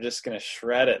 guys are just going to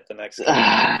shred it the next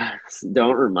game.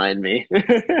 Don't remind me.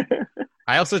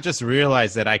 I also just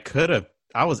realized that I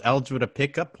was eligible to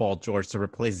pick up Paul George to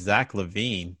replace Zach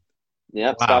LaVine.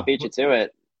 Yep, wow. Scott beat you to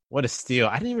it. What a steal.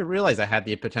 I didn't even realize I had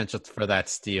the potential for that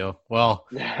steal. Well,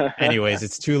 anyways,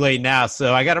 it's too late now.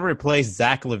 So I got to replace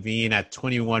Zach LaVine at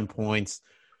 21 points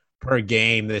per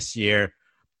game this year.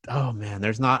 Oh, man,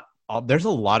 there's a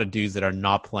lot of dudes that are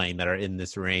not playing that are in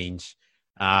this range.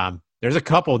 There's a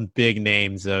couple big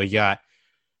names, though. You got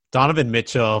Donovan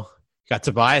Mitchell. You got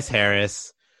Tobias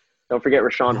Harris. Don't forget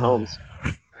Rashawn Holmes.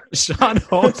 Sean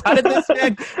Holmes, how did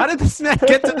this man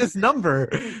get to this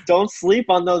number? Don't sleep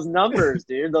on those numbers,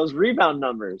 dude. Those rebound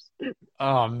numbers.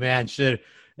 Oh man, should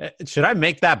I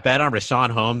make that bet on Rashawn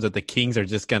Holmes that the Kings are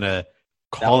just gonna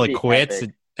call it quits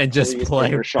and just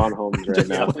play Rashawn Holmes right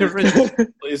now?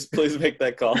 Please make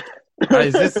that call.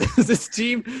 Is this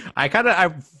team?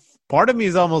 Part of me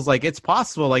is almost like it's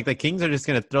possible. Like the Kings are just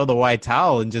gonna throw the white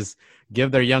towel and just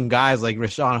give their young guys like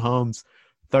Rashawn Holmes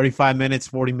 35 minutes,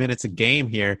 40 minutes a game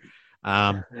here.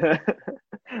 That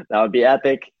would be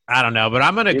epic. I don't know, but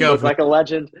I'm gonna go like a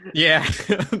legend. Yeah,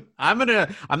 I'm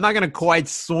not gonna quite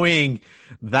swing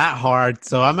that hard,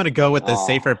 so I'm gonna go with the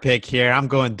safer pick here. I'm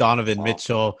going Donovan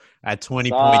Mitchell at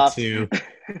 20.2.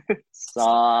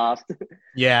 Soft.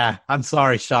 Yeah, I'm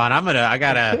sorry, Sean. I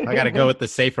gotta go with the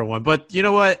safer one. But you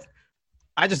know what?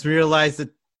 I just realized that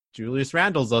Julius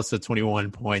Randle's also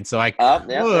 21 points, so I could.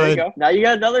 There you go. Now you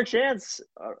got another chance,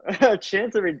 a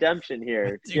chance of redemption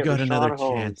here. You got another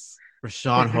chance.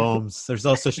 Rashawn Holmes. There's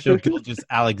also Shai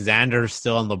Alexander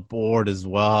still on the board as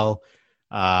well.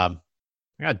 I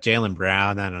got Jaylen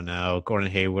Brown. I don't know. Gordon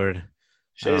Hayward.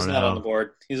 Shai's not on the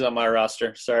board. He's on my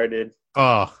roster. Sorry, dude.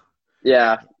 Oh.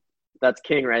 Yeah. That's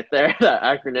king right there, that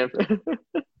acronym.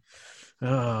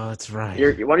 Oh, that's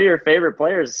right. One of your favorite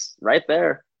players right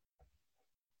there.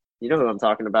 You know who I'm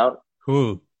talking about.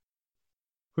 Who?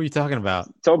 Who are you talking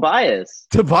about? Tobias.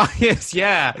 Tobias,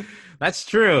 yeah. That's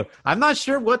true. I'm not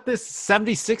sure what this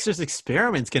 76ers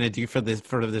experiment's going to do for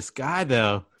this guy,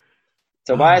 though.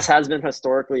 Tobias has been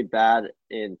historically bad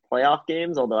in playoff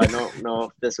games, although I don't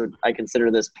know if I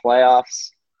consider this playoffs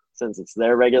since it's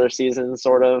their regular season,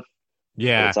 sort of.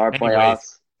 Yeah. It's our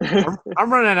Anyways, playoffs.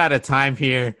 I'm running out of time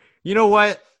here. You know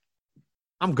what?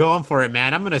 I'm going for it,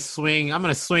 man. I'm gonna swing. I'm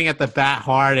gonna swing at the bat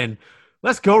hard and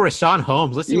let's go, Rashawn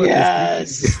Holmes. Let's see what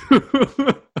this dude can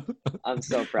do. I'm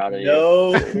so proud of you.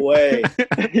 No way.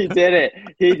 He did it.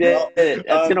 He did it.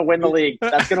 That's gonna win the league.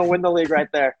 That's gonna win the league right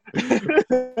there.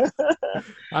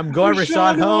 I'm going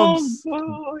Rashawn Holmes.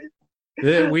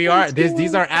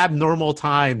 These are abnormal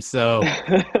times, so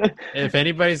if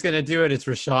anybody's gonna do it, it's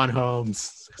Rashawn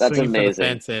Holmes. That's Swinging amazing. For the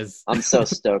fences. I'm so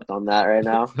stoked on that right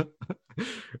now.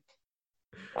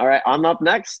 All right, I'm up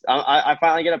next. I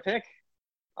finally get a pick.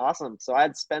 Awesome. So I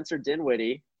had Spencer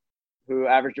Dinwiddie, who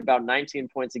averaged about 19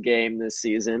 points a game this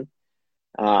season.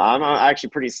 I'm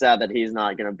actually pretty sad that he's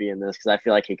not going to be in this because I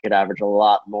feel like he could average a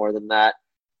lot more than that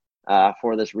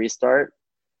for this restart.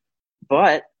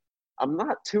 But I'm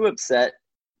not too upset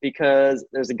because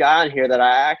there's a guy on here that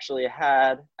I actually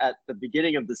had at the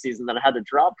beginning of the season that I had to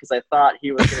drop because I thought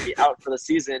he was going to be out for the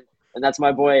season, and that's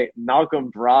my boy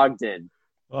Malcolm Brogdon.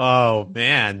 Oh,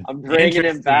 man. I'm bringing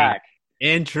him back.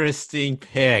 Interesting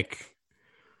pick.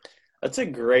 That's a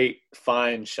great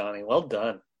find, Shawnee. Well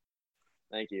done.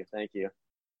 Thank you. Thank you.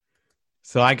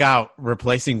 So I got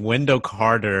replacing Wendell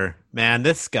Carter. Man,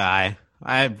 this guy,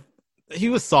 he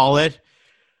was solid.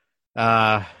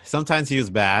 Sometimes he was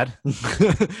bad.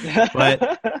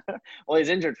 But well, he's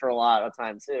injured for a lot of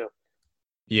time too.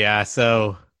 Yeah,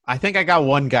 so I think I got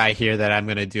one guy here that I'm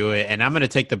going to do it, and I'm going to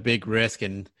take the big risk,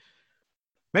 and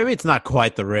maybe it's not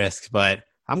quite the risk, but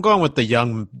I'm going with the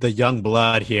young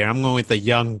blood here. I'm going with the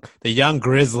young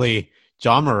Grizzly,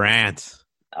 John Morant.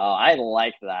 Oh, I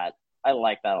like that. I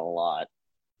like that a lot.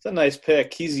 It's a nice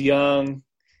pick. He's young.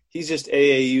 He's just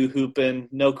AAU hooping.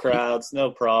 No crowds,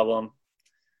 no problem.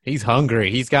 He's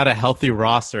hungry. He's got a healthy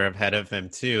roster ahead of him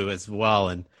too, as well,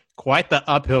 and quite the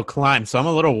uphill climb. So I'm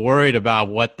a little worried about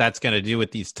what that's going to do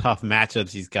with these tough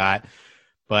matchups he's got.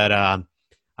 But I'm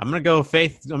going to go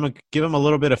faith. I'm going to give him a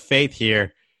little bit of faith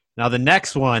here. Now, the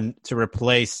next one to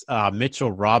replace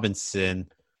Mitchell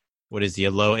Robinson, what is he,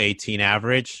 a low 18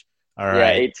 average? All right.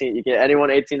 Yeah, 18. You get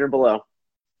anyone 18 or below.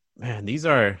 Man, these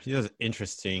are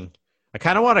interesting. I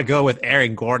kind of want to go with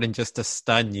Aaron Gordon just to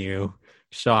stun you,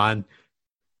 Sean.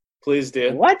 Please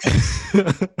do. What?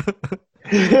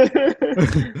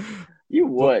 You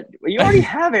would. You already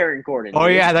have Aaron Gordon. Oh,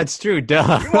 yeah, that's true.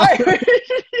 Duh.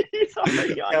 He's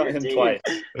already on Count your him team. twice.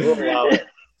 We'll allow it.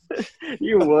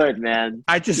 You would, man.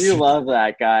 You love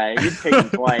that guy. You'd pick him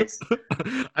twice.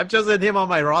 I've chosen him on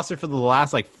my roster for the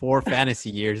last 4 fantasy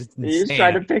years. You just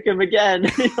tried to pick him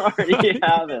again. You already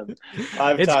have him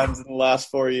 5 times in the last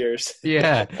 4 years.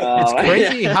 Yeah, it's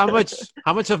crazy how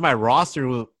much of my roster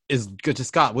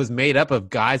was made up of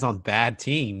guys on bad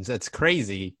teams. That's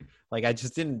crazy. I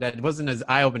just didn't. That wasn't as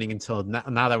eye opening until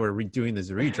now that we're doing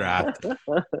this redraft.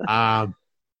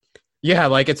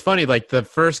 Yeah, it's funny. The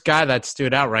first guy that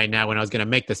stood out right now when I was going to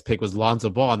make this pick was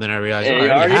Lonzo Ball, and then I realized you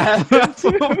already have him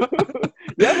too.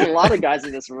 You have a lot of guys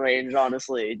in this range,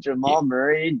 honestly. Jamal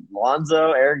Murray,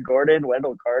 Lonzo, Aaron Gordon,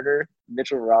 Wendell Carter,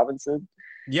 Mitchell Robinson.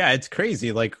 Yeah, it's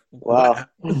crazy. Wow.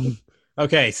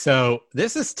 Okay, so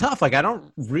this is tough. I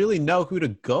don't really know who to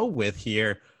go with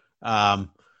here. Wow.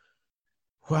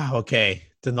 Okay,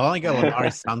 Denali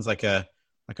Gallinari sounds like a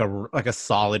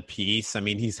solid piece. I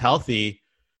mean, he's healthy.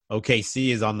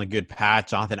 OKC is on the good patch.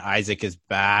 Jonathan Isaac is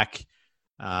back.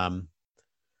 I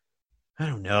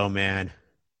don't know, man.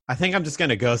 I think I'm just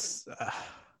gonna go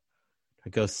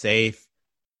safe.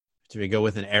 Do we go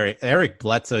with an Eric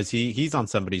Bledsoe? He's on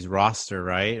somebody's roster,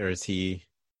 right? Or is he?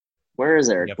 Where is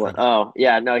Eric Bledsoe? Oh,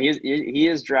 yeah, no, he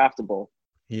is draftable.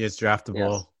 He is draftable.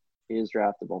 Yes, he is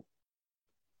draftable.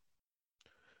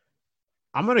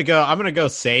 I'm gonna go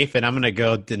safe, and I'm gonna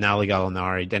go Denali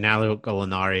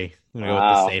Gallinari. I'm gonna go with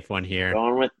the safe one here.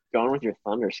 Going with your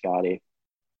Thunder, Scotty.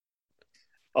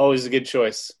 Always a good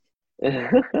choice.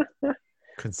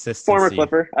 Consistency. Former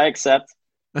Clipper, I accept.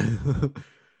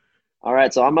 All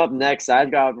right, so I'm up next. I've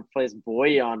got to replace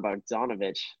Bojan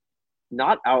Bogdanovic.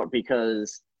 Not out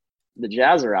because the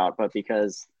Jazz are out, but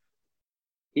because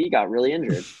he got really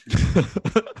injured.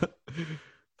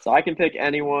 So I can pick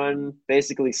anyone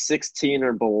basically 16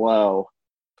 or below.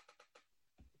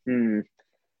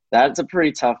 That's a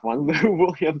pretty tough one. Lou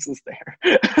Williams is there.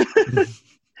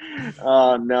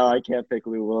 Oh, no, I can't pick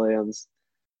Lou Williams.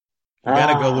 You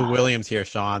gotta go Lou Williams here,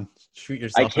 Sean. Shoot I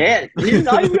yourself. can't. He's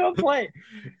not even gonna play.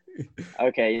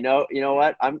 Okay, you know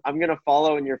what? I'm gonna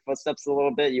follow in your footsteps a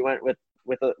little bit. You went with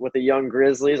the young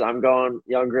Grizzlies. I'm going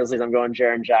young Grizzlies. I'm going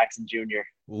Jaren Jackson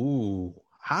Jr. Ooh,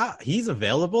 he's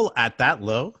available at that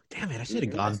low? Damn it, I should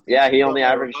have gone. Yeah, he only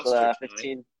averaged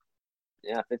 15.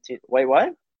 Yeah, 15. Wait, what?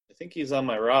 I think he's on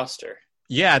my roster.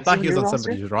 Yeah, I Is thought he he was on on your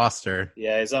somebody's roster.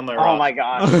 Yeah, he's on my Oh roster. my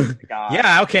gosh. God.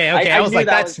 Yeah, okay. I was knew like,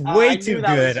 that that's was, way I too knew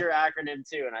that was good. your acronym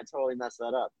too, and I totally messed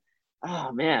that up.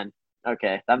 Oh man.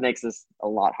 Okay, that makes this a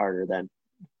lot harder then.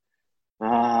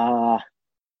 Not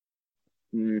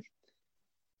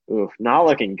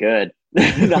looking good.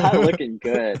 Not looking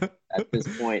good at this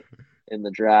point in the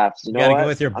drafts. You know gotta what? go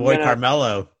with your boy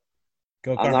Carmelo.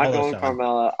 I'm not going Sean.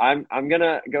 Carmelo. I'm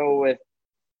gonna go with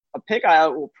a pick I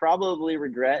will probably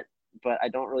regret, but I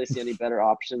don't really see any better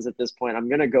options at this point. I'm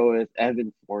gonna go with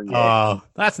Evan Fournier. Oh,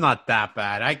 that's not that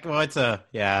bad.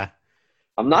 Yeah.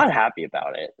 I'm not happy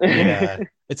about it. Yeah.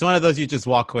 It's one of those you just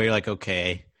walk away, you're like,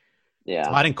 okay. Yeah. It's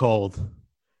hot and cold.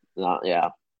 Yeah.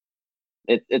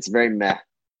 It's very meh.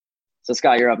 So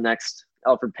Scott, you're up next.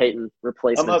 Alfred Payton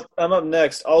replacement. I'm up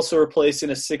next. Also replacing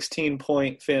a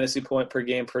 16-point fantasy point per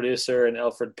game producer in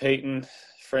Alfred Payton.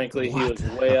 Frankly, he was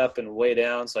way up and way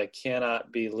down, so I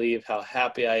cannot believe how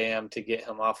happy I am to get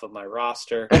him off of my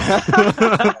roster.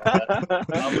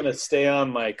 I'm going to stay on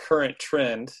my current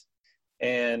trend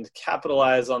and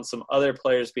capitalize on some other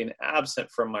players being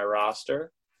absent from my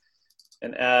roster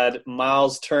and add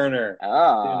Miles Turner.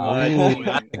 Oh,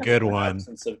 that's a good one.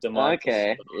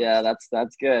 Okay, yeah,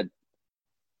 that's good.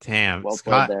 Damn, well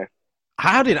Scott, played there.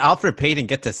 How did Alfred Payton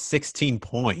get to 16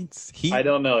 points? I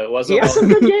don't know. It wasn't. He had some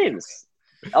good games.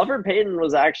 Alfred Payton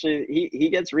was actually he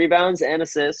gets rebounds and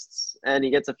assists, and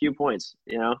he gets a few points.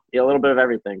 You know, a little bit of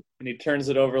everything. And he turns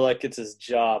it over like it's his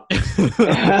job.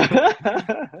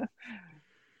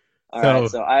 All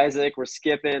right, so Isaac, we're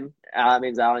skipping. That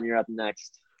means Alan, you're up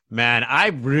next. Man, I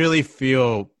really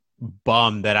feel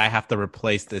bummed that I have to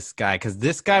replace this guy because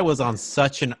this guy was on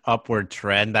such an upward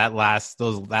trend that last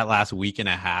week and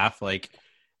a half. Like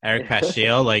Eric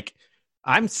Paschal,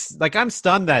 I'm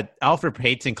stunned that Alfred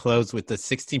Payton closed with the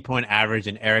 16-point average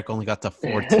and Eric only got to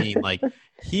 14. Like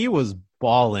he was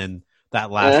balling that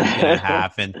last week and a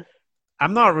half, and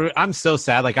I'm so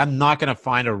sad. Like I'm not gonna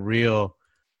find a real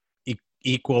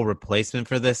equal replacement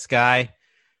for this guy.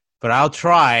 But I'll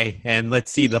try, and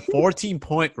let's see. The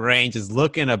 14-point range is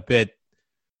looking a bit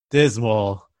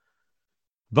dismal.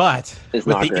 But with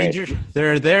the injury,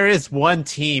 there is one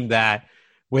team that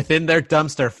within their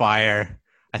dumpster fire,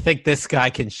 I think this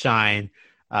guy can shine.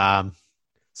 So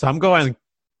I'm going.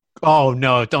 Oh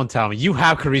no! Don't tell me you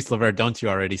have Caris LeVert, don't you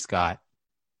already, Scott?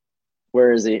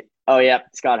 Where is he? Oh yeah,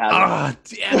 Scott has. Oh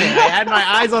damn it! I had my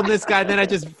eyes on this guy, and then I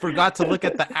just forgot to look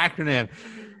at the acronym.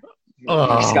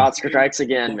 Oh. Scott strikes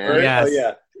again, man. Yes.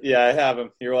 Oh, yeah, I have him.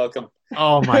 You're welcome.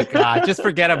 Oh my god! Just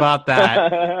forget about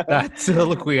that. That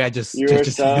soliloquy You were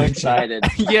so excited.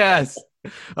 Yes.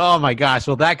 Oh my gosh!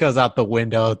 Well, that goes out the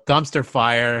window. Dumpster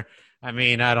fire. I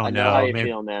mean, I don't know. I know how you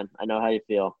feel, man. I know how you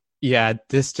feel. Yeah,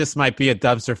 this just might be a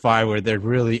dumpster fire where there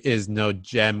really is no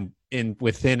gem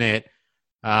within it.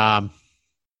 I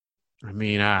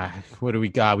mean, what do we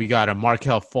got? We got a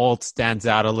Markelle Fultz stands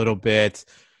out a little bit.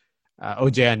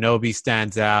 OJ Anunoby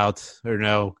stands out. Or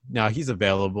no, he's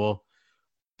available.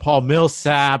 Paul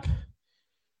Millsap.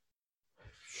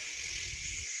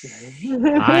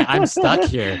 I'm stuck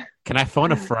here. Can I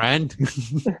phone a friend?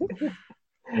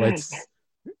 That's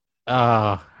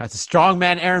a strong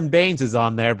man. Aaron Baines is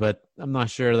on there, but I'm not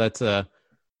sure that's the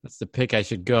pick I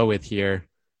should go with here.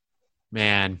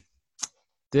 Man,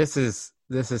 this is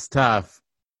tough.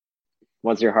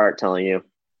 What's your heart telling you?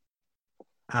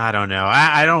 I don't know.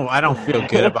 I don't feel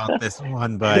good about this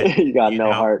one, but you got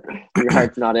no heart. Your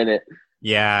heart's not in it.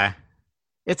 Yeah,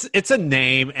 it's a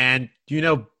name, and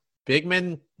big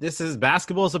men.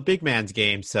 Basketball is a big man's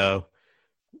game, so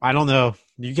I don't know.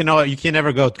 You can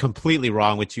never go completely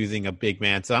wrong with choosing a big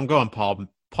man. So I'm going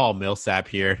Paul Millsap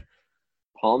here.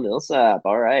 Paul Millsap.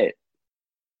 All right.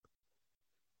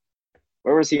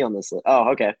 Where was he on this list? Oh,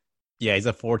 okay. Yeah, he's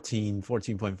a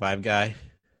 14.5 guy.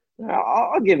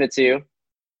 I'll give it to you.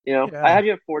 Yeah. I had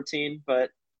you at 14, but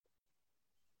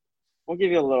we'll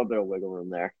give you a little bit of wiggle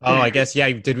room there. Oh, I guess, yeah.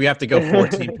 Did we have to go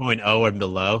 14.0 or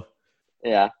below?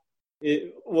 Yeah.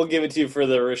 We'll give it to you for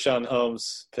the Rashawn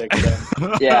Holmes pick. Then.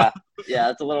 Yeah.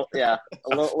 It's a little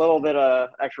bit of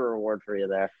extra reward for you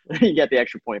there. You get the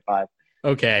extra 0.5.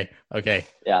 Okay.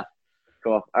 Yeah.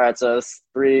 Cool. All right. So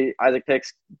 3 Isaac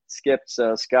picks skipped.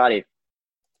 So Scotty.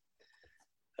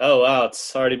 Oh wow,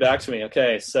 it's already back to me.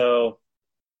 Okay, so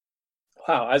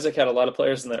Wow, Isaac had a lot of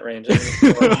players in that range. Yeah.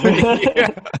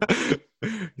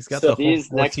 He's got the whole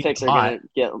These next 14 picks are pot. going to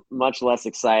get much less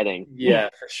exciting. Yeah,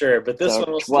 for sure. But this So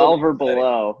one will still 12 be or exciting.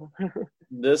 below.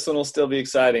 This one will still be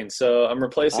exciting. So I'm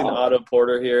replacing Oh. Otto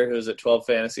Porter here, who's at 12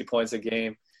 fantasy points a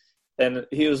game. And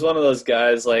he was one of those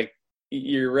guys, like,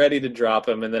 you're ready to drop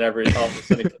him, and then all of a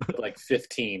sudden he puts up like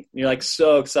 15. And you're like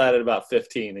so excited about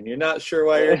 15, and you're not sure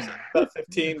why you're excited about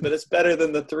 15, but it's better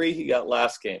than the 3 he got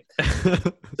last game.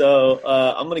 So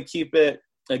I'm going to keep it,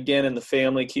 again, in the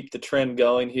family, keep the trend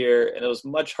going here. And it was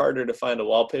much harder to find a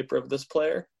wallpaper of this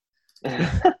player.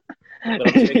 But I'm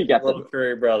taking a little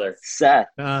Curry brother. Seth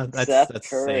That's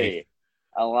Curry. safe.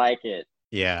 I like it.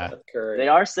 Yeah. Seth Curry. They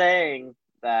are saying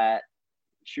that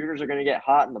shooters are going to get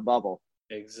hot in the bubble.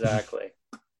 Exactly.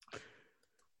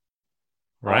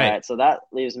 Right. All right, so that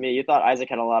leaves me. You thought Isaac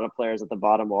had a lot of players at the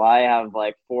bottom. Well, I have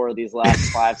like 4 of these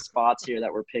last 5 spots here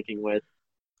that we're picking with.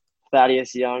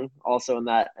 Thaddeus Young, also in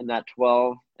that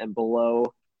 12 and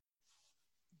below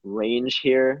range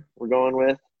here we're going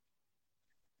with.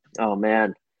 Oh,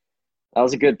 man. That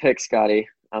was a good pick, Scotty.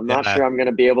 I'm not sure I'm going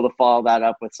to be able to follow that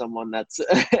up with someone that's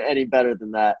any better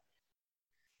than that.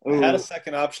 I had a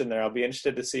second option there. I'll be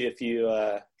interested to see if you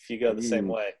go the same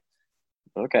way.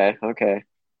 Okay.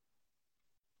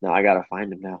 No, I gotta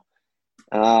find him now.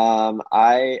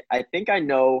 I think I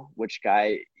know which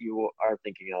guy you are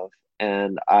thinking of,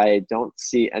 and I don't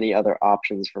see any other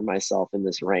options for myself in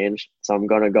this range, so I'm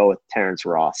gonna go with Terrence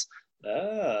Ross.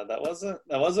 That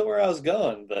wasn't where I was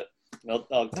going, but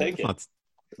I'll take it.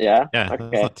 Yeah. Yeah. Okay.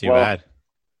 That's not too bad.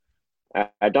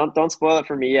 I don't spoil it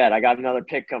for me yet. I got another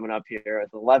pick coming up here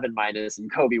with 11 minus and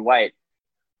Kobe White.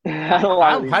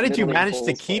 How did you manage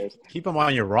to keep him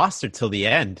on your roster till the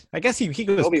end? I guess he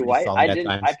goes Kobe White. solid at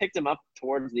times. I picked him up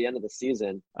towards the end of the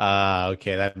season.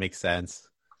 Okay, that makes sense.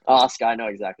 Oscar, I know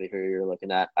exactly who you're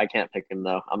looking at. I can't pick him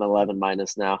though. I'm 11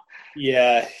 minus now.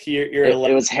 Yeah, you're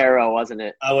 11. It was Harrow, wasn't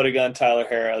it? I would have gone Tyler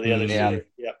Harrow, the other shooter.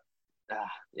 Yep.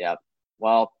 Yeah.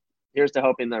 Well, here's to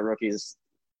hoping that rookies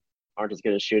aren't as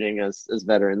good at shooting as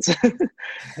veterans.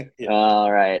 Yeah. All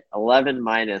right, 11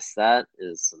 minus. That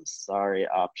is some sorry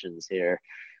options here.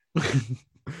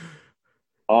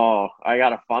 Oh, I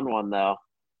got a fun one though.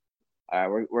 All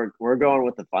right, we're going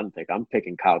with the fun pick. I'm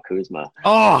picking Kyle Kuzma.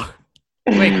 Oh,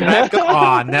 wait,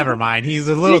 never mind. He's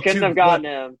a little. You couldn't have gotten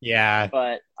him. Yeah,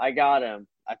 but I got him.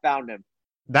 I found him.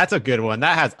 That's a good one.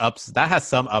 That has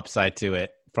some upside to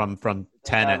it. From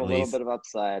 10 at least. A little bit of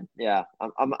upside. Yeah,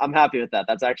 I'm happy with that.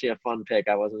 That's actually a fun pick.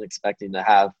 I wasn't expecting to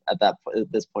have at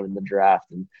this point in the draft.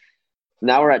 And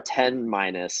now we're at 10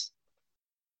 minus.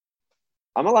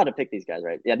 I'm allowed to pick these guys,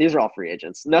 right? Yeah, these are all free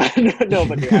agents. No,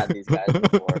 nobody had these guys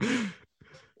before.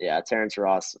 Yeah, Terrence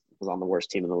Ross was on the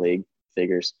worst team in the league.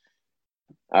 Figures.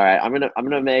 All right, I'm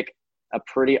gonna make a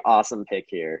pretty awesome pick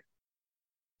here.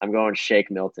 I'm going Shake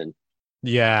Milton.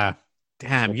 Yeah.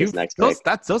 Damn,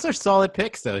 those are solid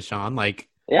picks though, Sean. Like,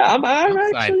 yeah, I'm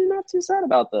actually not too sad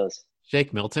about those.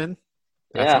 Shake Milton.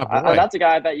 That's a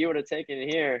guy I bet you would have taken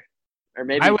here, or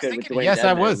maybe I was thinking. Yes,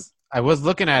 Dedmon. I was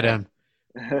looking at him.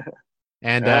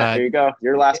 And here you go,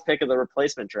 your last pick of the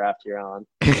replacement draft here, Alan.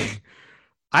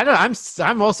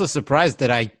 I'm also surprised that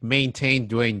I maintained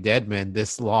Dwayne Dedmon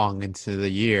this long into the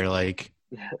year. Like,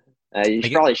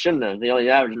 you probably shouldn't have. He only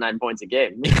averaged 9 points a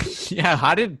game. Yeah,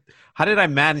 how did I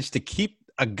manage to keep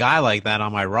a guy like that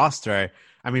on my roster?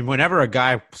 I mean, whenever a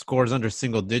guy scores under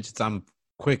single digits, I'm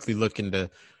quickly looking to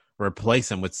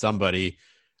replace him with somebody.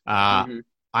 I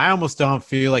almost don't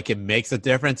feel like it makes a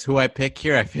difference who I pick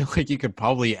here. I feel like you could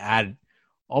probably add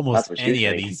almost any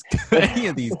of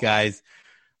these guys.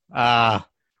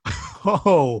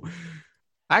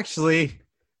 Actually,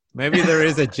 maybe there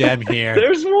is a gem here.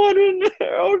 There's one in there.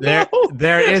 Oh, no.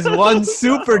 There is one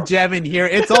super gem in here.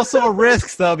 It's also a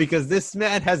risk, though, because this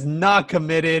man has not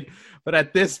committed. But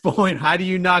at this point, how do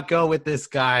you not go with this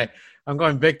guy? I'm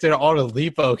going Victor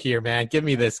Oladipo here, man. Give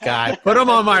me this guy. Put him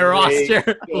on my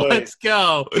roster. Let's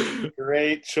go.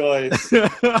 Great choice.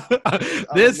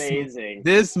 Amazing.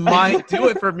 This might do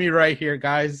it for me right here,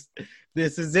 guys.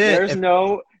 This is it.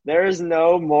 There is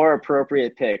no more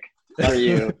appropriate pick for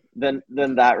you than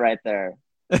that right there.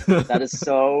 That is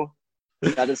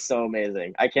so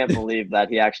amazing. I can't believe that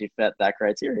he actually fit that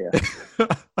criteria.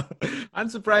 I'm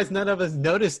surprised none of us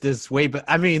noticed this way, but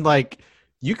I mean, like,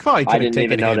 you probably could have taken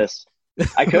him. I didn't even notice.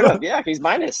 I could have. Yeah, he's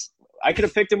minus. I could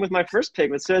have picked him with my first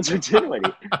pick with Spencer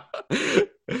Dinwiddie.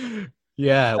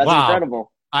 Yeah, that's wow.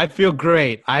 Incredible. I feel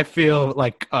great. I feel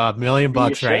like $1 million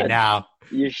right now.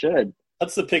 You should.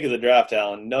 That's the pick of the draft,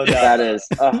 Alan. No doubt. That is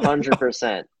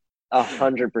 100%.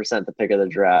 100% the pick of the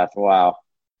draft. Wow.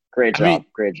 Great I mean, job.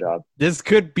 Great job. this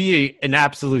could be an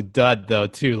absolute dud though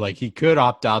too. Like he could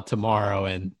opt out tomorrow,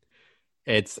 and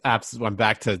it's absolutely. I'm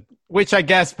back to which I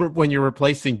guess when you're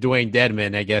replacing Dwayne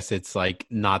Dedman, I guess it's like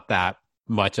not that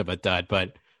much of a dud.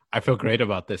 But I feel great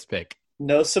about this pick.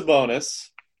 No Sabonis,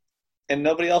 and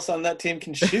nobody else on that team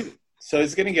can shoot. So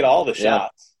he's going to get all the Yeah.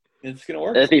 shots. It's going to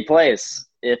work If he plays.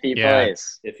 If he Yeah.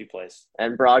 plays. if he plays.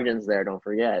 And Brogdon's there, don't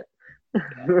forget.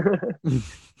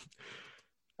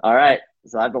 All right.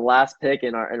 So I have the last pick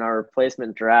in our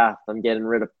replacement draft. I'm getting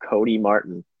rid of Cody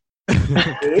Martin.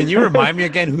 Can you remind me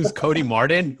again who's Cody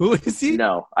Martin? Who is he?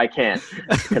 No, I can't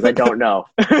because I don't know.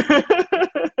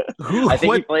 Who? I think he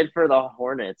What? played for the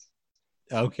Hornets.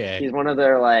 Okay. He's one of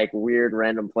their like weird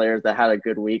random players that had a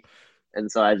good week,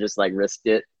 and so I just like risked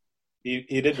it. He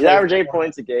did He averaged 8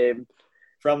 points a game.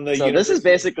 from the So this is University of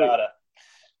basically Nevada.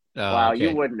 Oh, wow. okay.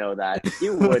 You would know that.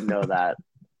 You would know that.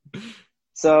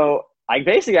 So I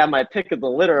basically have my pick of the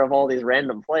litter of all these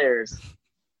random players,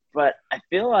 but I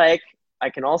feel like I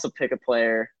can also pick a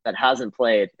player that hasn't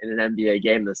played in an NBA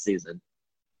game this season.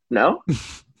 No?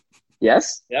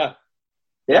 Yes? Yeah.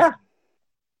 Yeah.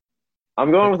 I'm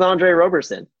going with Andre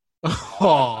Roberson.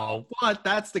 Oh, what?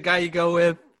 That's the guy you go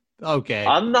with? Okay.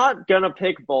 I'm not going to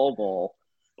pick Bol Bol.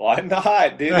 Why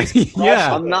not, dude? He's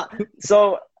Yeah. I'm not.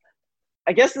 So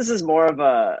I guess this is more of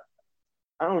a,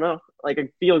 I don't know, like a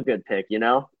feel-good pick, you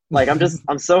know? Like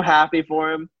I'm so happy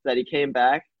for him that he came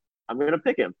back. I'm going to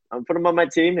pick him. I'm going to put him on my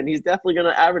team, and he's definitely going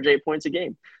to average 8 points a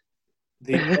game.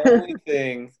 The only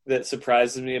thing that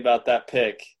surprises me about that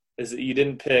pick is that you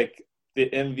didn't pick the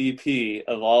MVP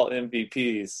of all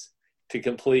MVPs to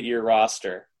complete your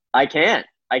roster. I can't.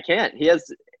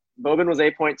 Boban was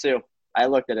 8.2. I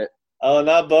looked at it. Oh,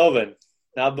 not Boban.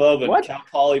 Not Boban. What? Cal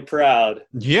Poly Proud.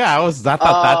 Yeah, I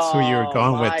thought that's who you were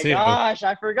going with too. Oh my gosh,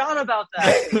 I forgot about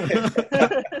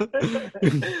that.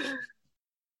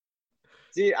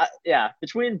 See,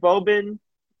 between Boban,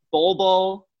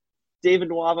 Bol, David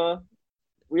Nwaba,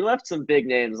 we left some big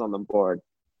names on the board.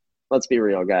 Let's be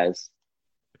real, guys.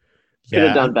 Could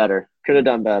have done better.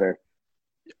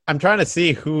 I'm trying to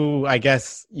see who I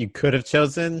guess you could have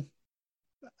chosen.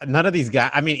 None of these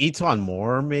guys. I mean, Eton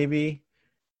Moore, maybe.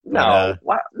 No,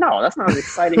 no, that's not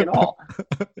exciting at all.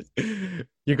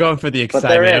 You're going for the But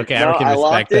they're excitement. in. Okay, No, I can I respect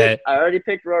locked it. that. I already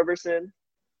picked Roberson.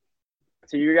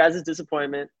 To you guys'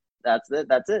 disappointment, that's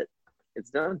it. It's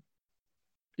done.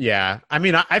 Yeah, I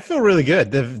mean, I feel really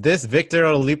good. This Victor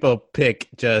Oladipo pick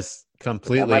just That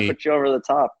completely. might put you over the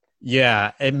top.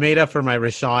 Yeah, it made up for my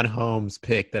Rashawn Holmes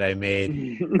pick that I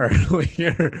made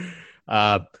earlier.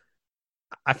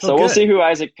 I feel So we'll good. see who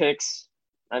Isaac picks.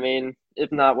 I mean,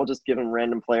 if not, we'll just give him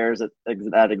random players at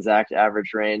that exact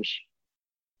average range.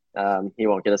 He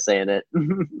won't get a say in it.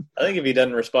 I think if he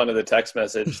doesn't respond to the text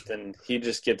message, then he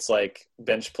just gets like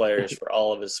bench players for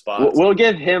all of his spots. We'll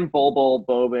give him Bol,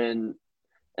 Boban,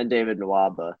 and David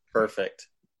Nwaba. Perfect.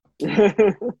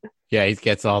 Yeah, he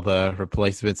gets all the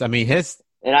replacements. I mean, And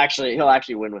he'll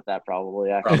actually win with that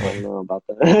probably. I don't know about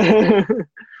that.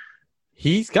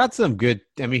 he's got some good.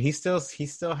 I mean, he still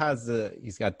has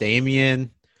he's got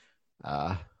Damian.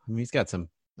 I mean, he's got some.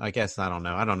 I guess I don't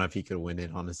know. I don't know if he could win it.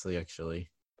 Honestly, actually,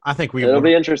 I think It'll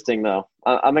be interesting though.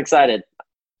 I'm excited.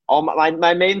 All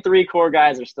my main three core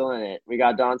guys are still in it. We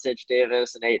got Doncic,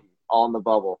 Davis, and Ayton all in the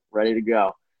bubble, ready to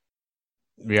go.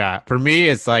 Yeah, for me,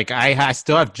 it's like I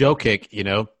still have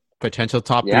Jokic. Potential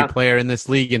top 3 player in this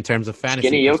league in terms of fantasy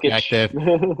Skinny perspective.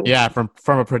 Jokic. Yeah, from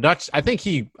a production, I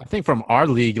think from our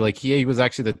league, like he was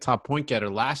actually the top point getter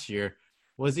last year.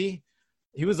 Was he?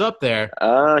 He was up there.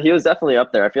 He was definitely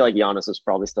up there. I feel like Giannis was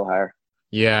probably still higher.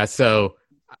 Yeah, so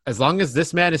as long as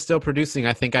this man is still producing,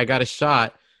 I think I got a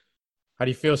shot. How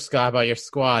do you feel, Scott, about your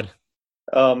squad?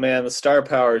 Oh man, the star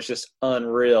power is just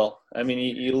unreal. I mean,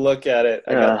 you look at it.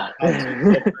 I got the top 2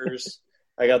 Clippers.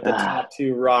 I got the top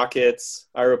 2 Rockets.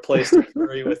 I replaced the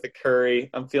Curry with the Curry.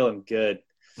 I'm feeling good.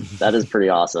 That is pretty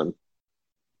awesome.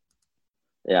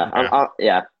 Yeah,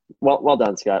 yeah. Well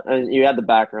done, Scott. And you had the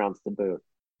backgrounds to boot.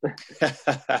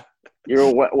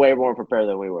 You were way more prepared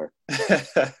than we were.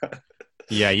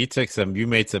 Yeah, you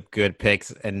made some good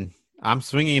picks, and I'm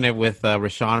swinging it with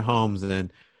Rashawn Holmes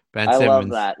and Ben I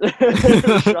Simmons. love that.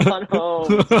 Rashawn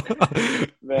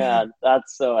Holmes. Man,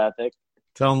 that's so epic.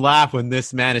 Don't laugh when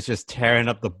this man is just tearing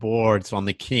up the boards on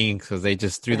the Kings because they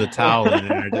just threw the towel in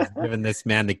and are just giving this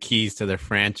man the keys to their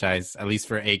franchise, at least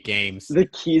for 8 games. The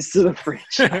keys to the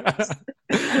franchise.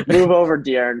 Move over,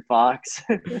 De'Aaron Fox.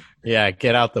 Yeah,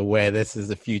 get out the way. This is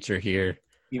the future here.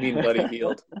 You mean Buddy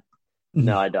Hield?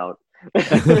 No, I don't.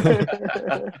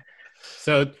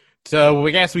 So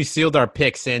we guess we sealed our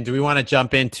picks in. Do we want to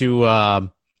jump into our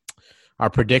our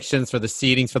predictions for the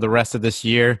seedings for the rest of this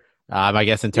year. I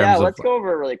guess in Yeah, terms of let's go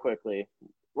over it really quickly.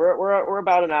 We're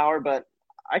about an hour, but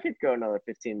I could go another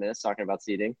 15 minutes talking about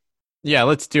seeding. yeah,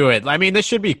 let's do it. I mean, this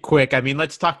should be quick. I mean,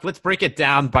 let's break it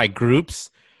down by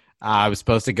groups. I was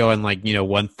supposed to go in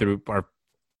 1 through or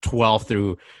 12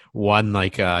 through 1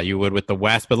 like you would with the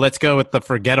West, but let's go with the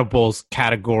forgettables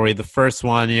category. The first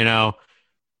one,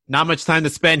 not much time to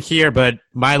spend here, but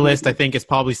my list I think is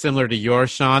probably similar to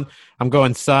yours, Sean. I'm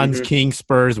going Suns, Kings,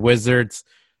 Spurs, Wizards,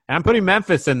 and I'm putting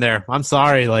Memphis in there. I'm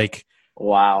sorry,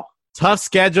 wow. Tough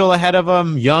schedule ahead of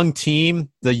them. Young team,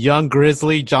 the young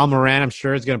Grizzly, John Moran, I'm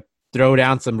sure is going to throw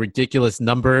down some ridiculous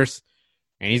numbers,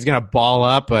 and he's going to ball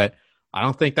up, but I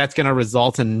don't think that's going to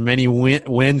result in many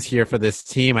wins here for this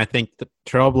team. I think the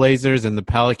Trailblazers and the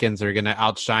Pelicans are going to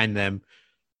outshine them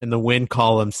in the win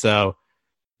column. So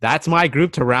that's my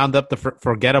group to round up the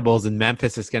forgettables, and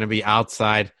Memphis is going to be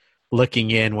outside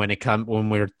looking in when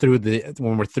we're through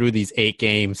these 8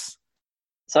 games.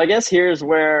 So I guess here's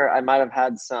where I might have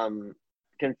had some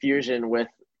confusion with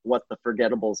what the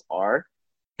forgettables are.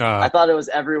 I thought it was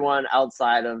everyone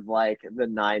outside of the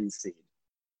 9 seed.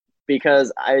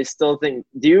 Because I still think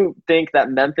 – do you think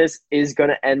that Memphis is going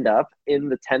to end up in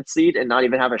the 10th seed and not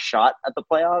even have a shot at the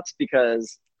playoffs?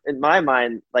 Because in my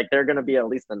mind, they're going to be at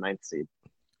least the 9th seed.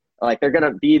 They're going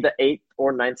to be the 8th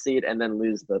or 9th seed and then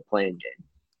lose the playing game.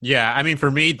 Yeah, I mean, for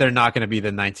me, they're not going to be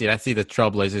the 9th seed. I see the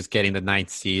Trailblazers getting the 9th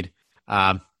seed.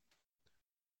 But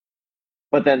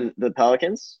then the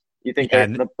Pelicans? You think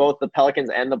both the Pelicans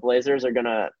and the Blazers are going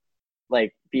to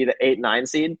be the 8-9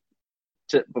 seed?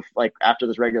 After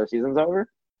this regular season's over?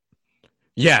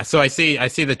 Yeah, so I see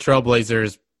the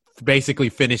Trailblazers basically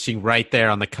finishing right there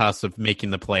on the cusp of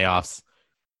making the playoffs.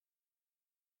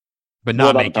 But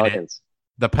not making it.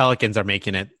 The Pelicans are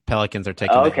making it. Pelicans are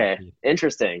taking it. Okay.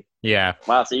 Interesting. Yeah.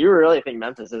 Wow, so you really think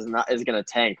Memphis is going to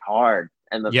tank hard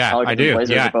and the Pelicans I do. and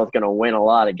Blazers are both going to win a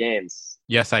lot of games.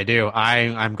 Yes, I do.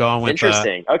 I'm going with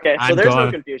interesting. Okay, so there's no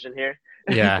confusion here.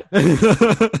 Yeah.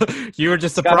 You were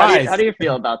just surprised. Scott, how do you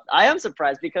feel about that? I am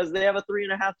surprised because they have a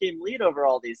 3.5 game lead over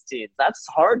all these teams. That's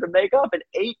hard to make up in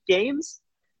 8 games.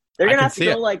 They're going to have to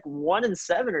go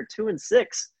 1-7 or 2-6.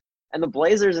 And the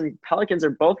Blazers and Pelicans are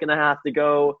both going to have to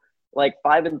go 5-3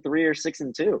 or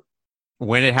 6-2.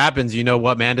 When it happens, you know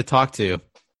what man to talk to.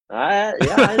 Yeah,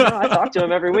 I know. I talk to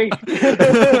him every week.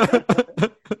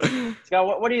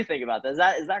 Scott, what do you think about that?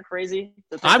 Is that crazy?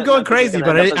 I'm going crazy,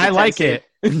 but I like it.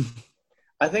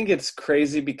 I think it's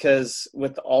crazy because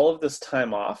with all of this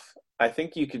time off, I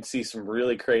think you could see some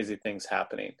really crazy things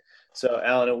happening. So,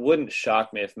 Alan, it wouldn't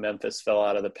shock me if Memphis fell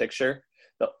out of the picture.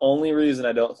 The only reason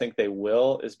I don't think they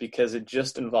will is because it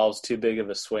just involves too big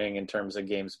of a swing in terms of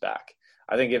games back.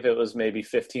 I think if it was maybe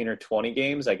 15 or 20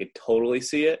 games, I could totally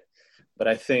see it. But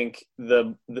I think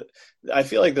I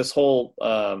feel like this whole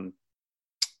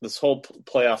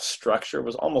playoff structure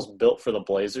was almost built for the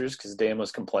Blazers because Dame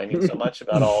was complaining so much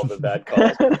about all of the bad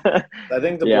calls. I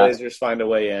think the Blazers find a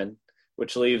way in,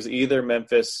 which leaves either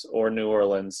Memphis or New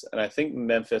Orleans. And I think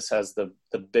Memphis has the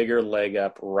bigger leg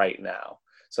up right now.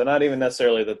 So not even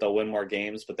necessarily that they'll win more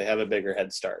games, but they have a bigger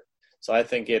head start. So I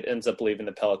think it ends up leaving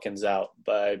the Pelicans out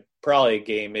by probably a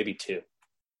game, maybe 2.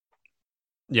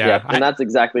 Yeah, and that's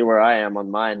exactly where I am on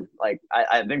mine.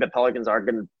 I think the Pelicans are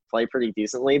going to play pretty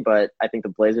decently, but I think the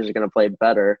Blazers are going to play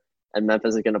better, and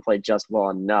Memphis is going to play just well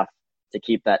enough to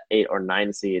keep that 8 or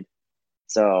 9 seed.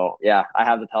 So, yeah, I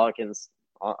have the Pelicans,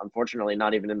 unfortunately,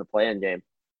 not even in the play-in game.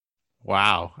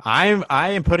 Wow. I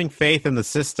am putting faith in the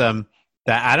system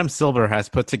that Adam Silver has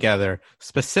put together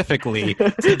specifically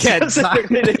to get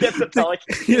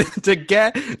to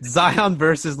get Zion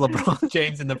versus LeBron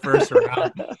James in the first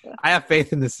round. I have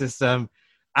faith in the system.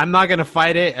 I'm not going to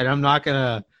fight it, and I'm not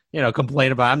going to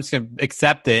complain about it. I'm just going to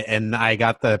accept it, and I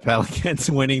got the Pelicans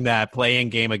winning that play-in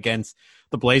game against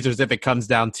the Blazers if it comes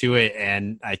down to it,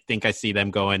 and I think I see them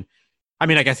going. I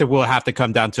mean, I guess it will have to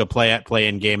come down to a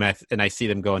play-in game, and I see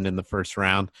them going in the first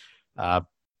round.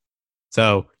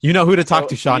 So you know who to talk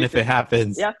to, Sean, if it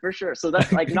happens. Yeah, for sure. So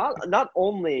that's not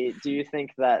only do you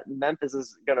think that Memphis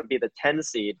is going to be the 10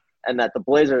 seed and that the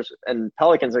Blazers and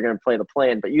Pelicans are going to play the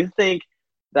play-in, but you think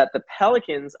that the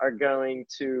Pelicans are going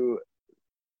to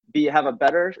have a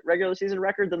better regular season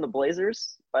record than the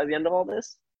Blazers by the end of all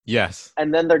this? Yes.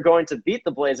 And then they're going to beat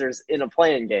the Blazers in a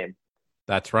play-in game.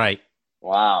 That's right.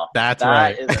 Wow. That's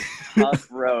right. That is a tough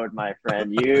road, my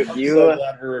friend. I'm so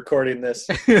glad we're recording this.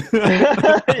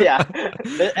 Yeah.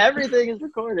 Everything is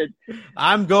recorded.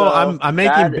 I'm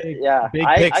making big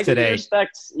picks I today.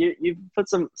 Respect. You put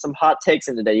some hot takes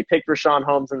in today. You picked Rashawn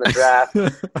Holmes in the draft.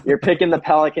 You're picking the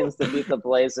Pelicans to beat the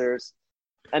Blazers.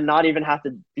 and not even have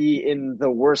to be in the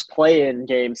worst play-in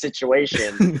game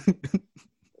situation.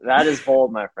 That is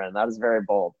bold, my friend. That is very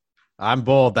bold. I'm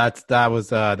bold. That's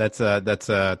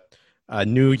a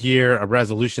new year, a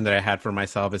resolution that I had for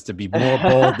myself is to be more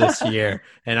bold this year,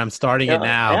 and I'm starting it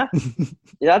now.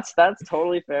 Yeah, that's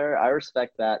totally fair. I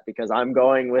respect that because I'm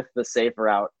going with the safe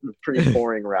route, the pretty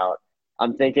boring route.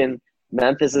 I'm thinking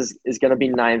Memphis is going to be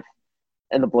ninth,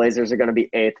 and the Blazers are going to be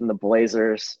eighth, and the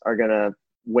Blazers are going to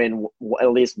win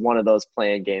at least one of those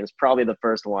play-in games, probably the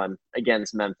first one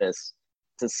against Memphis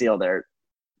to seal their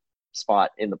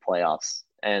spot in the playoffs.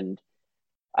 And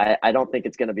I don't think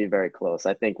it's going to be very close.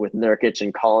 I think with Nurkic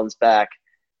and Collins back,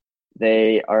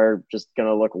 they are just going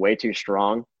to look way too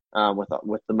strong with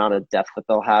the amount of depth that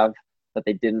they'll have that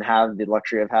they didn't have the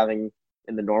luxury of having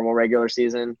in the normal regular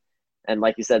season. And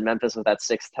like you said, Memphis with that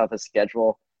sixth toughest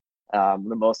schedule, the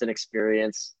most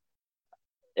inexperienced.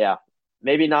 Yeah,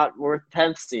 maybe not worth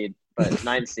 10th seed, but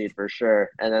 9th seed for sure.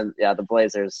 And then, yeah, the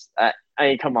Blazers. I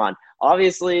mean, come on.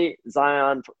 Obviously,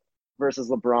 Zion versus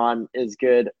LeBron is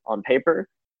good on paper,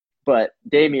 but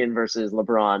Damian versus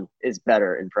LeBron is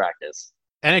better in practice.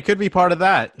 And it could be part of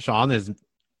that, Sean, is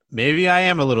maybe I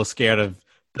am a little scared of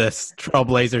this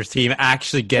Trailblazers team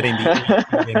actually getting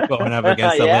the going up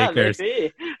against the Lakers.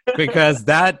 Maybe. Because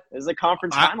that is a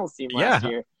conference finals team last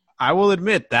year. I will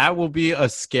admit that will be a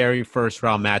scary first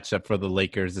round matchup for the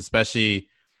Lakers, especially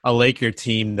a Laker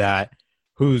team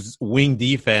whose wing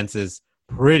defense is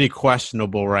pretty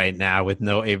questionable right now with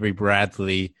no Avery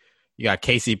Bradley. You got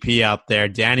KCP out there.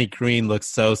 Danny Green looks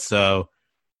so-so.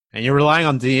 And you're relying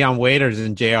on Deion Waiters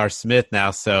and J.R. Smith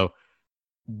now. So,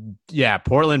 yeah,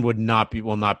 Portland will not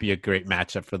be a great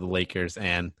matchup for the Lakers.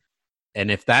 And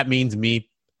if that means me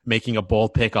making a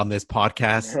bold pick on this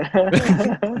podcast,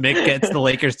 Mick gets the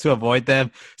Lakers to avoid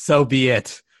them, so be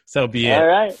it. So be it. All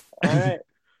right.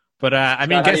 But, I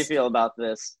mean, how do you feel about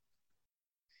this?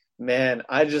 Man,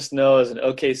 I just know as an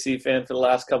OKC fan for the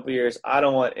last couple of years, I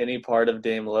don't want any part of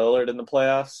Dame Lillard in the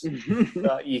playoffs.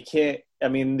 You can't – I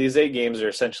mean, these 8 games are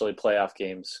essentially playoff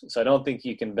games, so I don't think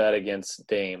you can bet against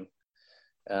Dame.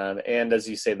 And as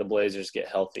you say, the Blazers get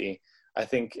healthy. I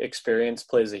think experience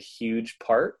plays a huge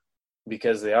part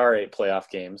because they are 8 playoff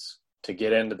games to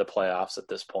get into the playoffs at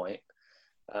this point.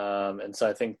 And so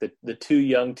I think that the 2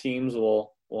 young teams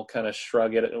will kind of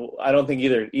shrug it. I don't think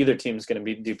either team's going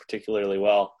to do particularly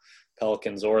well,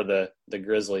 Pelicans or the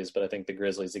Grizzlies, but I think the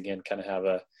Grizzlies again kind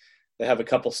of have a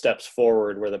couple steps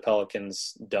forward where the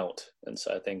Pelicans don't. And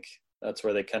so I think that's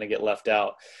where they kind of get left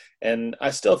out. And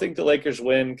I still think the Lakers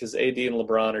win because AD and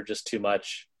LeBron are just too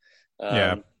much.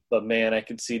 But man, I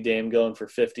could see Dame going for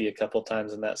 50 a couple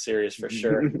times in that series for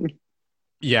sure.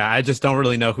 Yeah, I just don't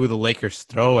really know who the Lakers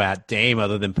throw at Dame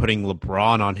other than putting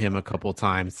LeBron on him a couple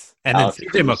times. And then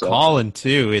CJ McCollum,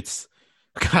 too. It's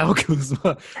Kyle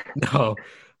Kuzma. No,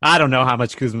 I don't know how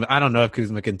much Kuzma – I don't know if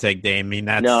Kuzma can take Dame. I mean,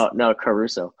 that's – No,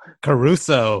 Caruso.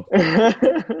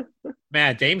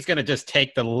 Man, Dame's going to just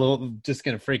take just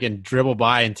going to freaking dribble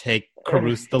by and take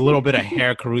Caruso, the little bit of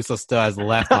hair Caruso still has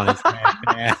left on his head,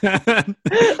 man.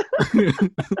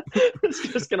 It's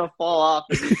just going to fall off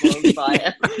as he flows by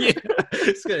him. Yeah,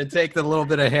 it's going to take the little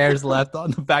bit of hairs left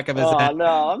on the back of his head. Oh,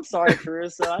 no, I'm sorry,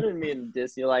 Caruso. I didn't mean to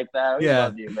diss you like that. We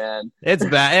love you, man. It's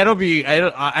bad.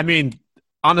 I mean,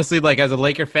 honestly, like as a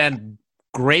Laker fan,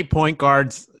 great point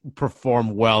guards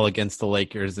perform well against the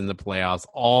Lakers in the playoffs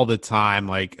all the time.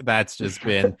 Like that's just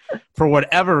been, for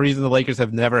whatever reason, the Lakers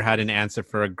have never had an answer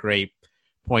for a great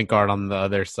point guard on the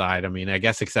other side. I mean, I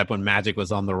guess except when Magic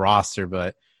was on the roster,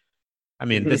 but I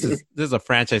mean, this is a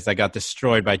franchise that got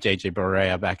destroyed by JJ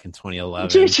Barea back in 2011.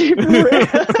 JJ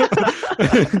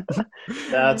Barea.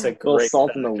 That's a cool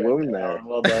salt in the wound there.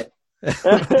 Well done.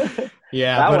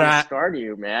 Yeah, that one scarred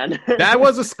you, man. That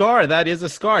was a scar. That is a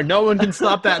scar. No one can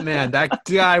stop that man. That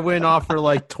guy went off for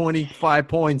like 25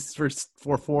 points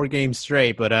for 4 games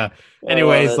straight. But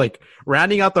anyways, like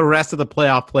rounding out the rest of the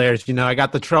playoff players, I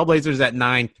got the Trailblazers at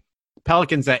 9th,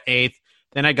 Pelicans at 8th,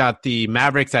 then I got the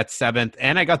Mavericks at 7th,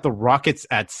 and I got the Rockets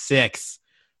at 6th.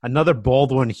 Another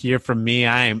bold one here from me.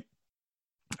 I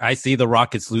see the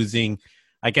Rockets losing.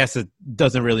 I guess it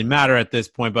doesn't really matter at this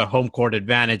point, but home court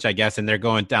advantage, I guess, and they're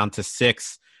going down to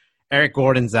 6. Eric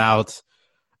Gordon's out.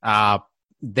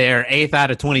 They're 8th out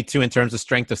of 22 in terms of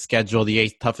strength of schedule, the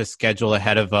 8th toughest schedule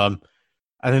ahead of them.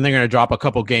 I think they're going to drop a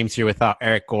couple games here without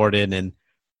Eric Gordon, and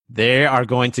they are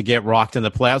going to get rocked in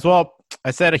the playoffs. Well, I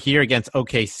said it here against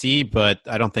OKC, but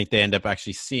I don't think they end up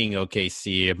actually seeing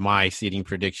OKC in my seeding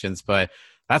predictions, but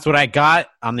that's what I got.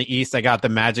 On the East, I got the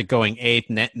Magic going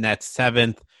 8th, Nets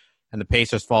 7th. And the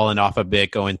Pacers falling off a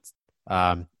bit, going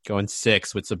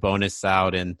 6 with Sabonis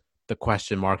out and the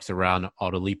question marks around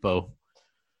Oladipo.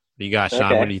 What you got, Sean?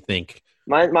 What Okay. do you think?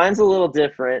 Mine's a little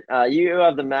different. You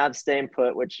have the Mavs staying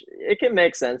put, which it can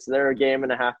make sense. They're a game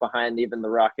and a half behind even the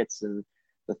Rockets and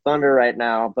the Thunder right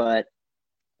now. But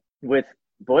with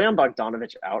Bojan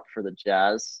Bogdanovic out for the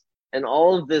Jazz and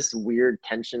all of this weird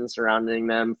tension surrounding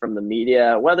them from the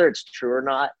media, whether it's true or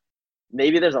not,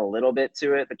 maybe there's a little bit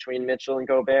to it between Mitchell and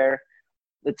Gobert.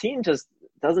 The team just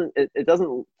it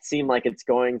doesn't seem like it's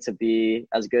going to be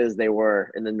as good as they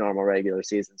were in the normal regular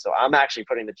season. So I'm actually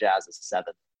putting the Jazz as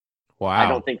 7th. Wow. I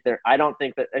don't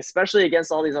think that, especially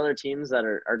against all these other teams that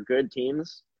are good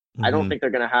teams, I don't Hmm. think they're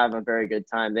going to have a very good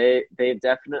time. They've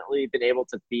definitely been able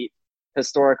to beat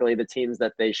historically the teams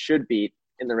that they should beat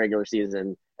in the regular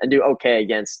season and do okay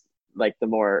against like the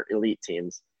more elite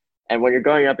teams. And when you're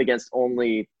going up against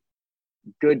only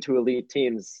good to elite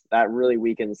teams, that really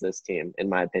weakens this team, in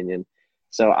my opinion.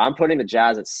 So I'm putting the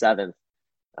Jazz at 7th.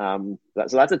 So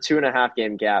that's a 2.5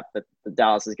 game gap that the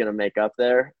Dallas is going to make up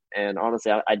there. And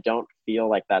honestly, I don't feel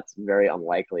like that's very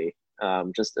unlikely.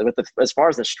 Just with as far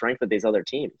as the strength of these other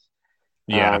teams.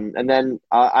 Yeah. And then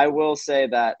I will say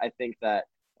that I think that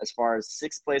as far as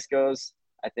 6th place goes,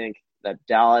 I think that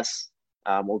Dallas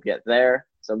will get there,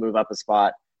 so move up a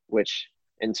spot, which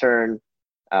in turn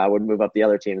would move up the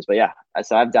other teams. But yeah,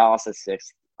 so I have Dallas at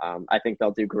 6th. I think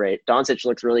they'll do great. Doncic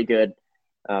looks really good.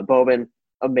 Boban,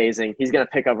 amazing. He's going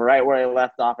to pick up right where he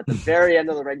left off at the very end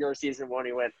of the regular season when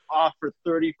he went off for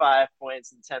 35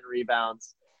 points and 10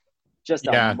 rebounds. Just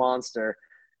a Yeah. monster.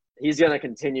 He's going to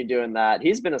continue doing that.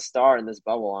 He's been a star in this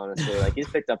bubble, honestly. Like, he's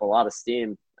picked up a lot of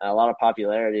steam, a lot of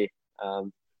popularity,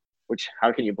 which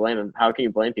how can you blame him? How can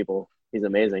you blame people? He's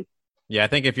amazing. Yeah. I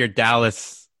think if you're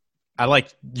Dallas, I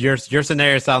like your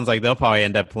scenario. Sounds like they'll probably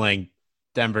end up playing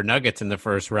Denver Nuggets in the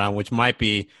first round, which might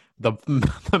be the,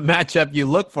 the matchup you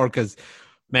look for because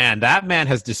man, that man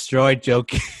has destroyed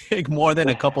Jokic more than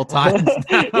a couple times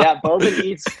now. Yeah, Boban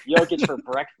eats Jokic for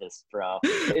breakfast, bro.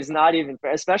 It's not even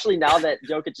fair, especially now that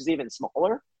Jokic is even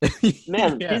smaller.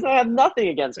 Man, Yeah. he's gonna have nothing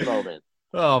against Boban.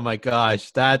 Oh my gosh,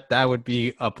 that would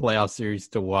be a playoff series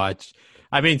to watch.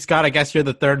 I mean, Scott, I guess you're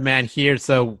the third man here.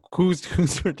 So whose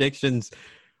predictions?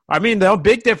 I mean, the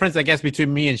big difference, I guess,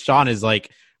 between me and Sean is like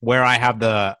where I have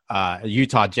the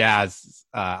Utah Jazz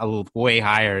a little way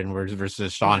higher, and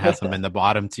versus Sean has them in the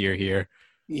bottom tier here.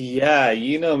 Yeah,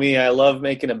 you know me. I love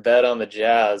making a bet on the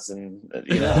Jazz, and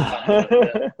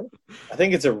I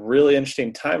think it's a really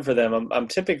interesting time for them. I'm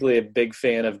typically a big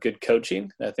fan of good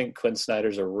coaching. I think Quinn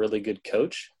Snyder's a really good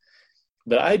coach,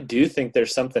 but I do think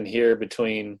there's something here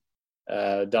between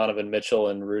Donovan Mitchell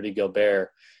and Rudy Gobert.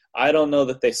 I don't know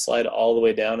that they slide all the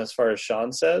way down as far as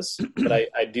Sean says, but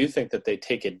I do think that they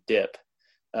take a dip,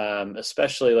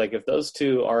 especially like if those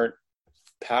two aren't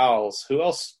pals, who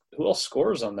else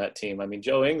scores on that team? I mean,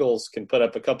 Joe Ingles can put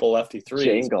up a couple lefty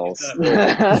threes. Jingles.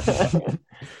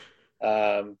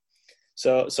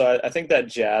 So I think that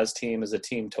Jazz team is a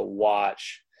team to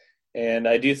watch. And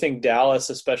I do think Dallas,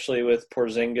 especially with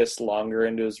Porzingis longer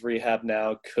into his rehab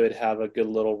now, could have a good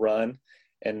little run.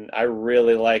 And I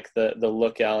really like the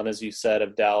look, Alan, as you said,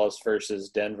 of Dallas versus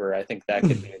Denver. I think that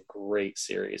could be a great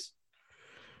series.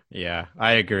 Yeah,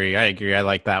 I agree. I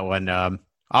like that one.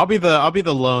 I'll be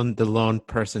the lone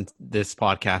person this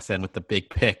podcast in with the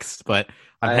big picks, but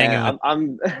I'm hanging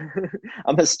with.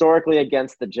 I'm historically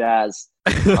against the Jazz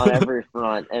on every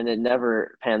front, and it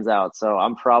never pans out. So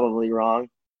I'm probably wrong.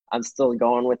 I'm still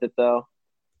going with it though.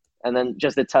 And then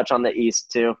just to touch on the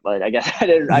East too, but I guess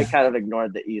I kind of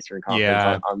ignored the Eastern Conference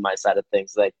Yeah, on my side of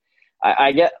things. Like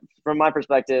I get from my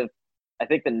perspective, I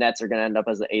think the Nets are going to end up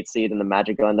as the 8th seed, and the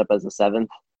Magic will end up as the 7th,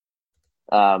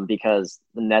 because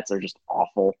the Nets are just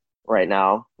awful right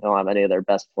now. They don't have any of their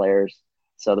best players,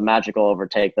 so the Magic will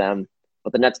overtake them.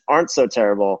 But the Nets aren't so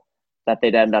terrible that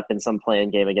they'd end up in some playing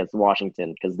game against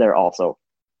Washington because they're also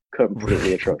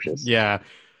completely atrocious. yeah.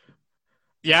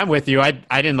 Yeah, I'm with you. I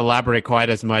didn't elaborate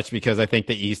quite as much because I think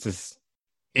the East is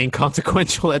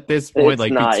inconsequential at this point. It's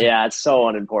Like, not. Yeah, it's so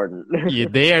unimportant. yeah,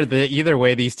 they are either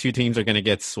way. These two teams are going to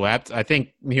get swept. I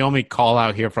think the only call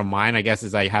out here from mine, I guess,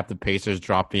 is I have the Pacers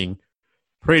dropping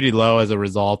pretty low as a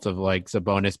result of like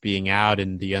Sabonis being out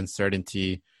and the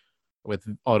uncertainty with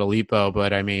Oladipo.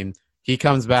 But I mean, he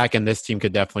comes back, and this team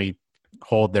could definitely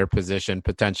hold their position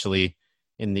potentially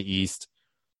in the East.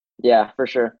 Yeah, for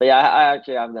sure. But yeah, I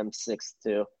actually have them 6th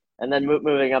too. And then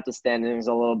moving up the standings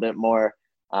a little bit more,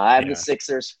 I have the Yeah.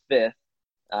 Sixers 5th.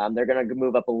 They're going to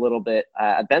move up a little bit.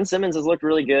 Ben Simmons has looked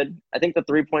really good. I think the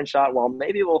 3-point shot, while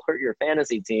maybe it will hurt your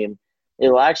fantasy team, it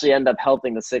will actually end up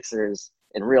helping the Sixers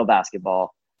in real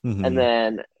basketball. Mm-hmm. And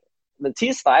then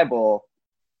Matisse Thybulle,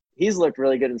 he's looked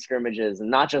really good in scrimmages, and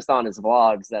not just on his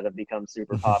vlogs that have become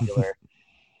super popular.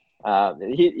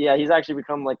 He's actually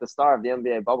become like the star of the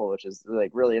NBA bubble, which is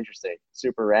like really interesting,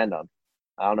 super random.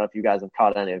 I don't know if you guys have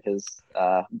caught any of his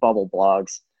bubble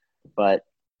blogs, but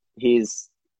he's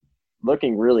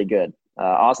looking really good.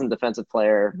 Awesome defensive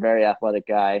player, very athletic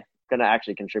guy, going to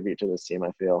actually contribute to this team,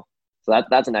 I feel. So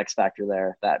that's an X factor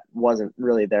there that wasn't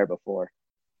really there before.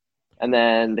 And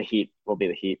then the Heat will be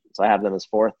the Heat. So I have them as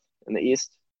fourth in the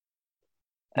East.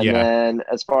 And Yeah. then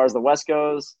as far as the West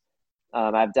goes,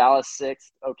 I have Dallas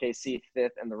sixth, OKC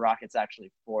fifth, and the Rockets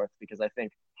actually fourth because I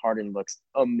think Harden looks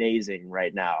amazing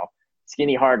right now.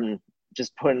 Skinny Harden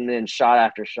just putting in shot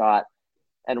after shot.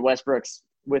 And Westbrook's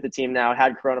with the team now,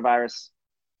 had coronavirus,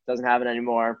 doesn't have it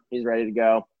anymore. He's ready to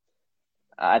go.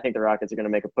 I think the Rockets are going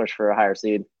to make a push for a higher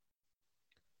seed.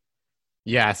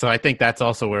 Yeah, so I think that's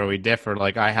also where we differ.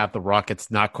 Like, I have the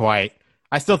Rockets not quite.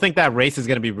 I still think that race is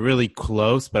going to be really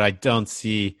close, but I don't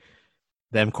see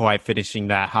them quite finishing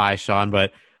that high, Sean.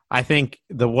 But I think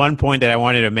the one point that I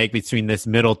wanted to make between this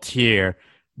middle tier,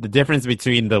 the difference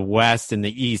between the West and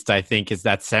the East, I think, is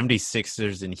that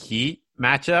 76ers and Heat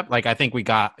matchup. Like, I think we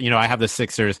got, I have the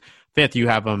Sixers fifth, you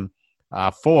have them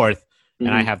fourth, and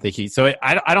I Mm-hmm. have the Heat. So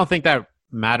I don't think that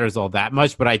matters all that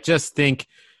much, but I just think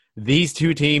these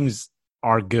two teams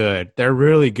are good. They're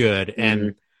really good. Mm-hmm.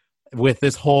 And with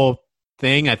this whole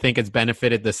thing, I think it's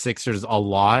benefited the Sixers a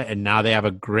lot. And now they have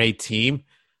a great team.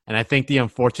 And I think the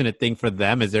unfortunate thing for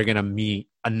them is they're going to meet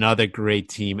another great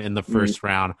team in the Mm-hmm. first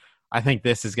round. I think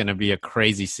this is going to be a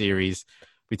crazy series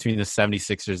between the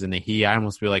 76ers and the Heat. I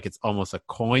almost feel like it's almost a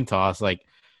coin toss. Like,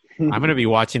 I'm going to be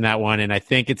watching that one. And I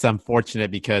think it's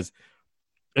unfortunate because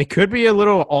it could be a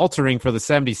little altering for the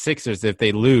 76ers if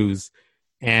they lose.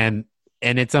 And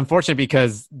it's unfortunate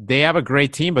because they have a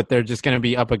great team, but they're just going to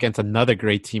be up against another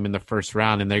great team in the first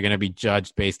round, and they're going to be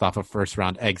judged based off a first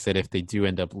round exit if they do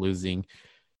end up losing.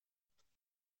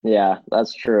 Yeah,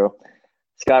 that's true.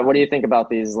 Scott, what do you think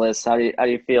about these lists? How do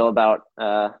you feel about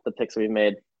the picks we've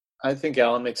made? I think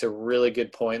Alan makes a really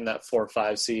good point in that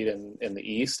 4-5 seed in the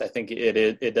East. I think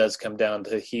it does come down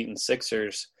to Heat and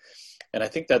Sixers, and I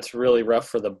think that's really rough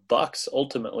for the Bucks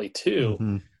ultimately too.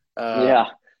 Mm-hmm. Yeah.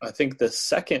 I think the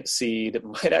second seed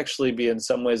might actually be in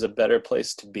some ways a better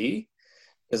place to be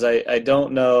because I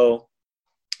don't know.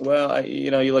 Well,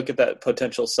 you look at that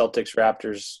potential Celtics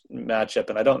Raptors matchup,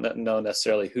 and I don't know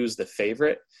necessarily who's the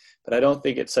favorite, but I don't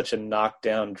think it's such a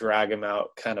knockdown, drag 'em out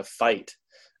kind of fight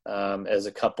as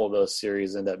a couple of those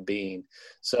series end up being.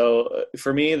 So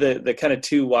for me, the kind of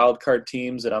two wild card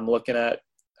teams that I'm looking at,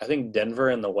 I think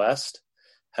Denver in the West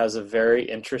has a very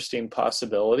interesting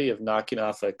possibility of knocking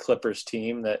off a Clippers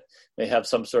team that may have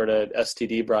some sort of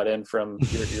STD brought in from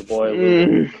your boy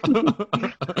Lou.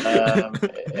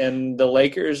 And the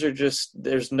Lakers are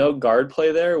there's no guard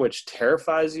play there, which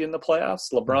terrifies you in the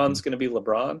playoffs. LeBron's going to be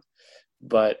LeBron.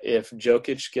 But if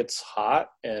Jokic gets hot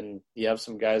and you have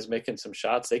some guys making some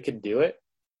shots, they could do it.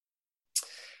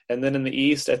 And then in the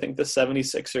East, I think the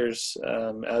 76ers,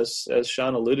 as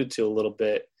Sean alluded to a little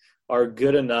bit, are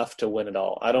good enough to win it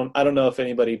all. I don't know if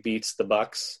anybody beats the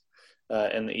Bucks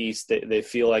in the East. They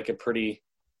feel like a pretty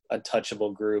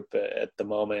untouchable group at the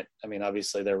moment. I mean,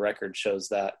 obviously their record shows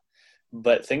that,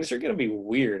 but things are going to be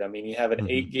weird. I mean, you have an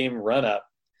 8-game run up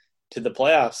to the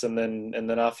playoffs and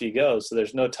then off you go. So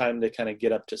there's no time to kind of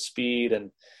get up to speed.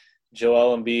 And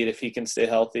Joel Embiid, if he can stay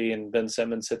healthy and Ben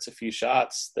Simmons hits a few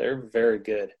shots, they're very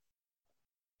good.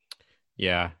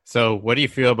 Yeah. So what do you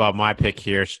feel about my pick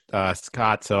here,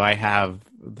 Scott? So I have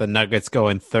the Nuggets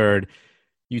going third,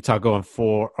 Utah going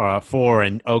four,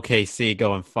 and OKC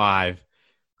going 5.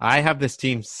 I have this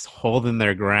team holding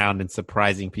their ground and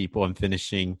surprising people and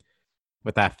finishing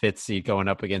with that 5th seed going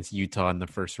up against Utah in the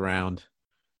first round.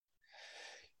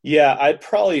 Yeah, I'd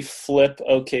probably flip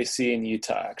OKC and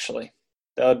Utah actually.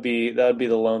 That would be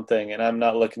the lone thing. And I'm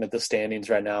not looking at the standings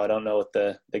right now. I don't know what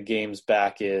the game's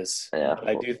back is. Yeah. But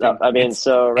I do think I mean,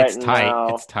 so right it's tight. now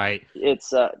It's tight.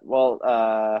 it's like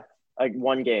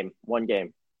one game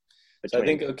between. so. I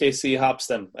think OKC hops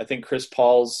them. I think Chris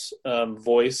Paul's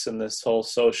voice in this whole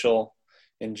social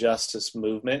injustice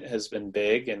movement has been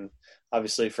big, and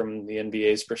obviously from the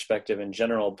NBA's perspective in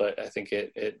general. But I think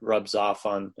it rubs off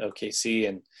on OKC,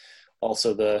 and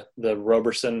also the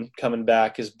Roberson coming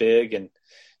back is big, and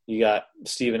you got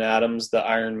Steven Adams, the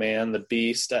Iron Man, the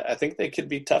Beast. I think they could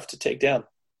be tough to take down.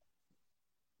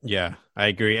 Yeah, I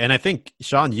agree. And I think,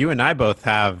 Sean, you and I both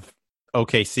have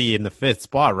OKC in the 5th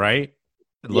spot, right?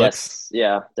 Yes,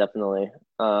 yeah, definitely.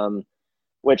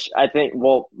 Which I think,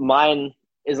 well, mine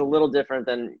is a little different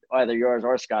than either yours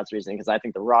or Scott's reasoning because I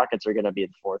think the Rockets are going to be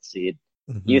the 4th seed.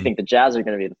 Mm-hmm. You think the Jazz are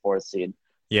going to be the 4th seed.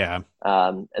 Yeah.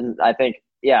 And I think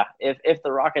yeah, if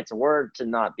the Rockets were to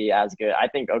not be as good, I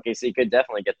think OKC could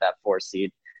definitely get that 4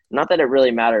 seed. Not that it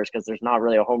really matters because there's not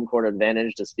really a home court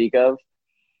advantage to speak of.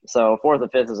 So fourth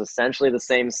and fifth is essentially the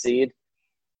same seed.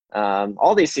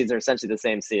 All these seeds are essentially the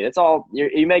same seed. It's all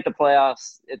you make the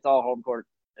playoffs. It's all home court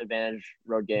advantage.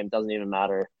 Road game doesn't even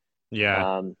matter.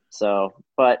 Yeah.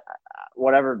 But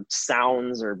whatever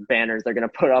sounds or banners they're going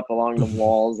to put up along the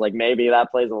walls, like maybe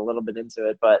that plays a little bit into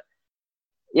it. But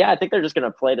yeah, I think they're just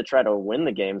going to play to try to win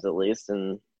the games at least.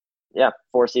 And yeah,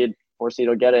 four seed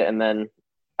will get it. And then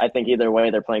I think either way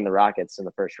they're playing the Rockets in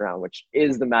the first round, which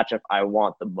is the matchup I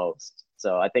want the most.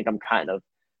 So I think I'm kind of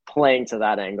playing to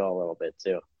that angle a little bit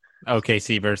too.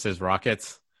 OKC versus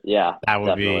Rockets. Yeah, that would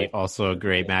definitely be also a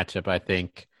great matchup, I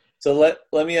think. So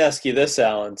let me ask you this,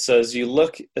 Alan. So as you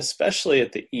look, especially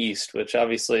at the East, which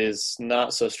obviously is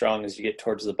not so strong as you get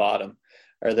towards the bottom,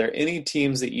 are there any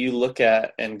teams that you look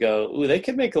at and go, ooh, they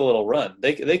could make a little run?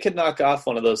 They could knock off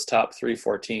one of those top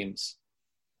 3-4 teams.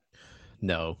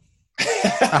 No.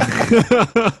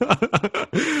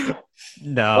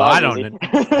 No, well, I don't.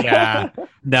 Yeah.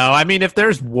 No, I mean, if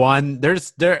there's one, the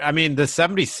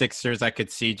 76ers I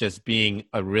could see just being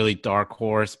a really dark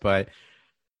horse, but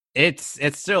it's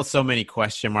still so many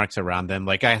question marks around them.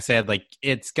 Like I said, like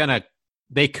they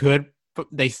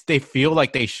feel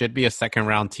like they should be a second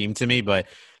round team to me, but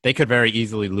they could very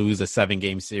easily lose a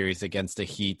 7-game series against the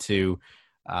Heat too.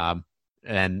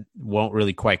 And won't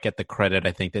really quite get the credit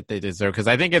I think that they deserve. Because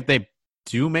I think if they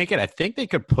do make it, I think they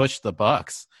could push the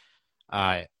Bucks.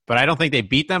 But I don't think they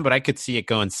beat them, but I could see it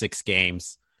going 6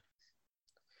 games.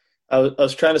 I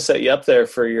was trying to set you up there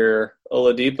for your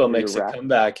Oladipo makes a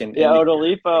comeback.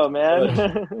 Oladipo,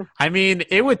 man. I mean,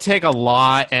 it would take a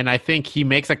lot, and I think he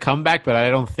makes a comeback, but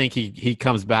I don't think he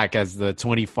comes back as the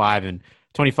 25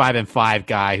 and 5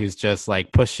 guy who's just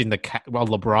like pushing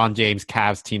LeBron James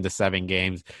Cavs team to 7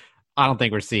 games. I don't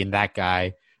think we're seeing that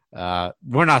guy.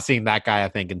 We're not seeing that guy, I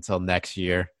think, until next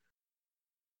year.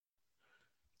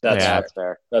 That's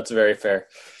fair. That's very fair.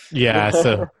 Yeah,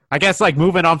 so I guess like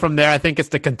moving on from there, I think it's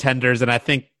the contenders, and I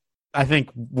think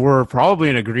we're probably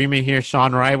in agreement here,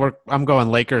 Sean, right? I'm going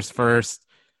Lakers first,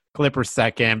 Clippers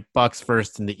second, Bucks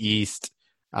first in the East.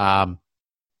 Yeah,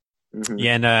 and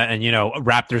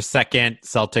Raptors second,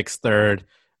 Celtics third,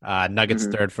 Nuggets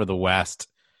third for the West.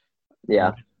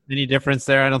 Yeah. Any difference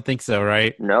there? I don't think so,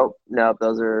 right? Nope.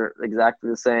 Those are exactly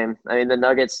the same. I mean, the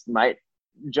Nuggets might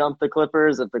jump the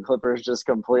Clippers if the Clippers just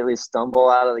completely stumble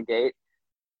out of the gate.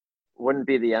 Wouldn't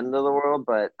be the end of the world,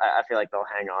 but I feel like they'll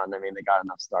hang on. I mean, they got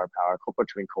enough star power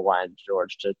between Kawhi and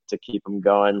George to keep them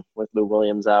going with Lou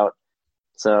Williams out.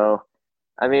 So,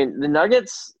 I mean, the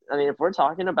Nuggets, if we're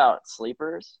talking about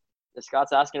sleepers, if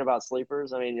Scott's asking about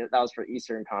sleepers, I mean, that was for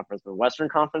Eastern Conference, but Western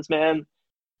Conference, man,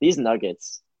 these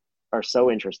Nuggets are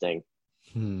so interesting.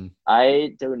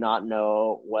 I do not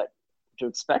know what to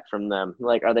expect from them.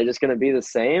 Like, are they just going to be the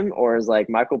same, or is like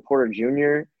Michael Porter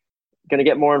Jr. going to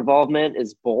get more involvement?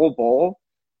 Is Bol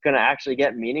going to actually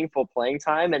get meaningful playing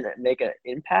time and make an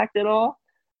impact at all?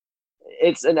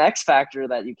 It's an X factor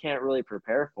that you can't really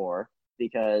prepare for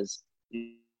because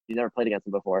you never played against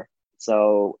them before.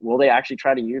 So will they actually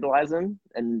try to utilize him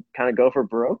and kind of go for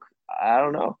broke? I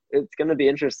don't know. It's going to be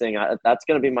interesting. That's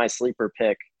going to be my sleeper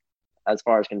pick as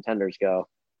far as contenders go.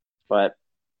 But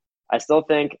I still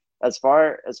think as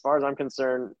far as I'm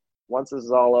concerned, once this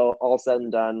is all said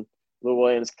and done, Lou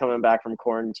Williams coming back from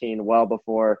quarantine well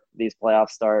before these playoffs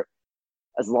start,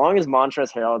 as long as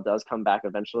Montrezl Harrell does come back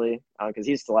eventually, because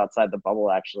he's still outside the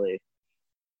bubble actually.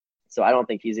 So I don't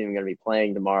think he's even going to be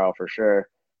playing tomorrow for sure.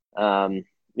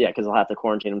 Because he'll have to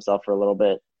quarantine himself for a little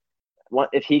bit.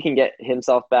 If he can get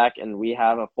himself back and we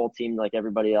have a full team like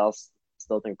everybody else,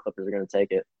 still think Clippers are going to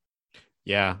take it.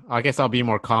 Yeah, I guess I'll be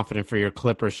more confident for your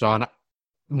Clippers, Sean.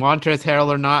 Montrezl Harrell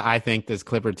or not, I think this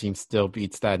Clipper team still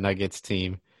beats that Nuggets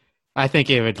team. I think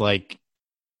it would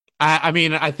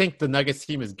I think the Nuggets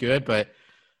team is good, but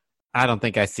I don't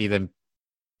think I see them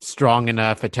strong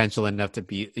enough, potential enough to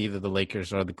beat either the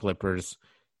Lakers or the Clippers.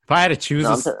 If I had to choose,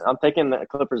 I'm thinking the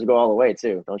Clippers go all the way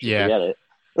too. Don't you forget it.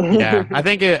 Yeah, I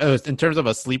think in terms of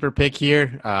a sleeper pick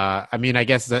here, I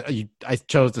guess I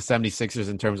chose the 76ers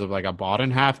in terms of like a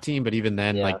bottom half team, but even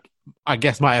then, I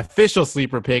guess my official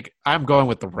sleeper pick, I'm going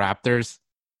with the Raptors.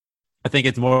 I think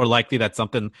it's more likely that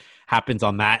something happens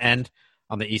on that end,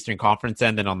 on the Eastern Conference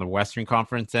end, than on the Western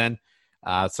Conference end.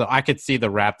 So I could see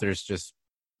the Raptors just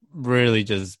really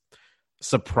just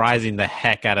surprising the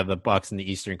heck out of the Bucks in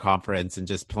the Eastern Conference and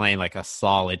just playing like a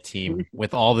solid team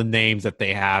with all the names that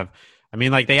they have. I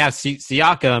mean, like they have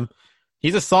Siakam.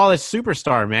 He's a solid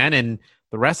superstar, man. And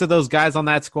the rest of those guys on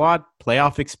that squad,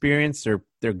 playoff experience, they're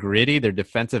they're gritty, they're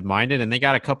defensive minded, and they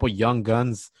got a couple young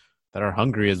guns that are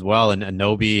hungry as well. And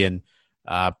Anobi and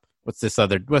what's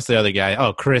the other guy?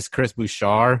 Oh, Chris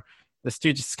Bouchard. This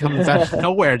dude just comes out of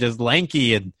nowhere, just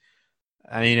lanky. And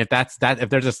I mean, if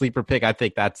there's a sleeper pick, I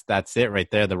think that's it right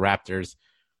there. The Raptors.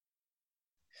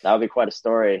 That would be quite a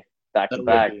story back to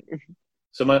back.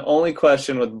 So my only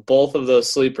question with both of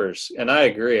those sleepers, and I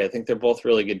agree, I think they're both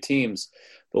really good teams.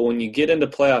 But when you get into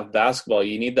playoff basketball,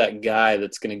 you need that guy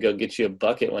that's going to go get you a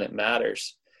bucket when it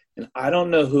matters. And I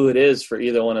don't know who it is for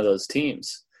either one of those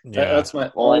teams. Yeah. That's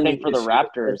my Well, only I think for the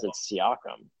Raptors, it's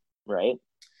Siakam, right?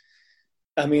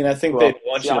 I mean, I think they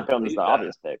want you to Siakam is the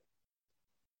obvious pick.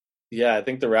 Yeah, I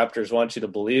think the Raptors want you to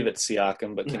believe it's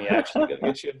Siakam, but can he actually go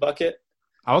get you a bucket?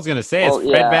 I was gonna say it's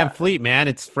Fred Van Fleet, man.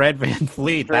 It's Fred Van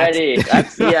Fleet. Freddie,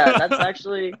 that's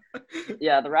actually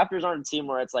the Raptors aren't a team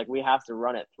where it's like we have to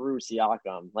run it through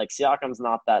Siakam. Like Siakam's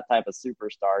not that type of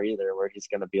superstar either, where he's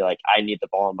gonna be like, I need the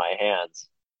ball in my hands.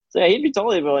 So yeah, he'd be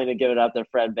totally willing to give it up to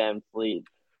Fred Van Fleet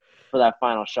for that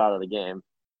final shot of the game.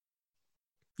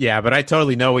 Yeah, but I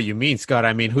totally know what you mean, Scott.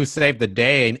 I mean, who saved the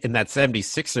day in that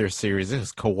 76ers series? It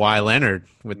was Kawhi Leonard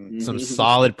with some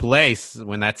solid plays.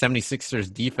 When that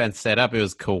 76ers defense set up, it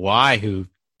was Kawhi who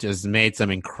just made some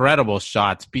incredible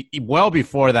shots well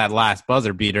before that last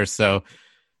buzzer beater. So,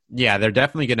 yeah, they're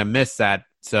definitely going to miss that.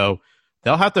 So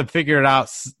they'll have to figure it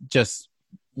out just,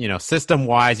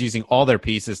 system-wise, using all their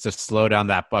pieces to slow down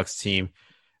that Bucks team.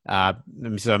 So,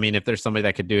 I mean, if there's somebody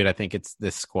that could do it, I think it's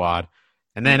this squad.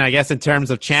 And then I guess in terms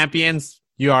of champions,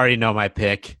 you already know my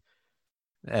pick.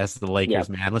 That's the Lakers,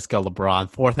 man. Let's go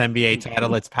LeBron. 4th NBA title.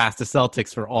 Let's pass the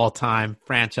Celtics for all-time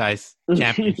franchise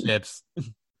championships.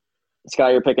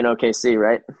 Scott, you're picking OKC,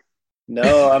 right?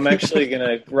 No, I'm actually going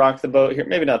to rock the boat here.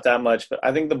 Maybe not that much, but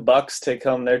I think the Bucks take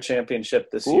home their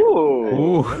championship this year.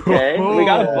 Ooh, okay. We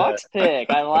got a Bucks pick.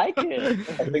 I like it.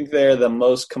 I think they're the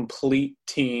most complete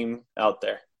team out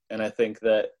there. And I think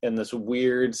that in this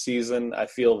weird season, I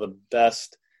feel the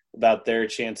best about their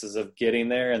chances of getting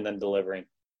there and then delivering.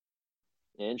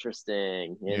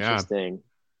 Interesting. Yeah.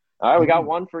 All right, we got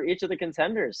one for each of the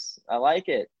contenders. I like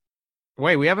it.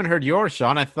 Wait, we haven't heard yours,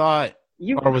 Sean. I thought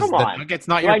come on. Nuggets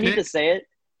not Do your I pick? need to say it?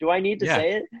 Do I need to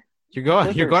say it? You're going.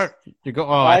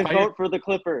 Oh, I vote for the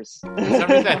Clippers. For some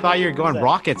reason, I thought you were going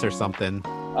Rockets or something.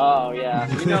 Oh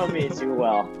yeah, you know me too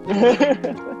well.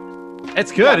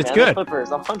 It's good. It's good. The Clippers,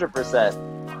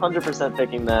 100%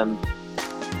 picking them.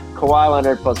 Kawhi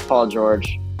Leonard plus Paul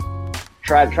George.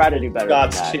 Try to do better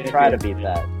than that. Champion. Try to beat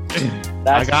that.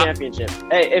 That's championship.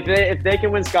 Hey, if they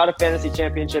can win Scott a fantasy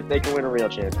championship, they can win a real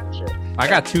championship. I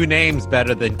got two names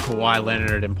better than Kawhi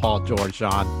Leonard and Paul George,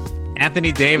 Sean.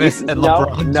 Anthony Davis and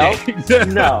LeBron James.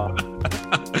 No.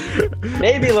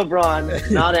 Maybe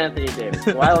LeBron, not Anthony Davis.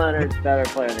 Kawhi Leonard, better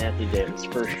player than Anthony Davis,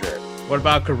 for sure. What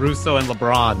about Caruso and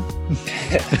LeBron?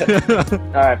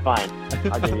 All right, fine.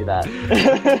 I'll give you that.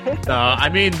 I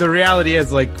mean, the reality is,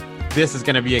 this is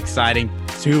going to be exciting.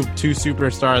 Two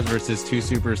superstars versus two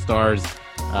superstars.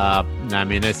 I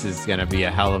mean, this is going to be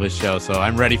a hell of a show. So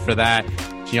I'm ready for that.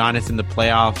 Giannis in the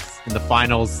playoffs, in the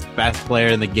finals, best player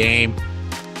in the game.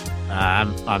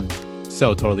 I'm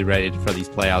so totally ready for these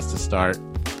playoffs to start.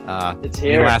 It's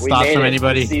here. Any last thoughts from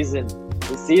anybody?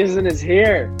 The season is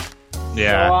here.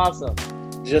 Yeah. So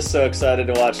awesome. Just so excited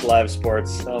to watch live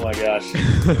sports. Oh my gosh.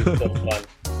 It's so fun.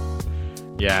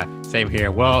 Yeah, same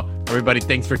here. Well, everybody,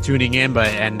 thanks for tuning in. The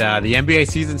NBA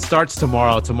season starts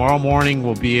tomorrow. Tomorrow morning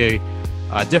will be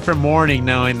a different morning,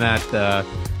 knowing that the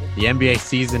NBA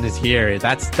season is here.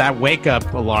 That wake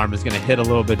up alarm is going to hit a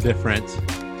little bit different.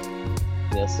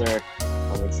 Yes, sir.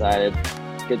 I'm excited.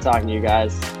 Good talking to you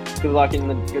guys. Good luck in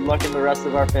the rest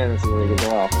of our fantasy league as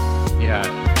well. Yeah.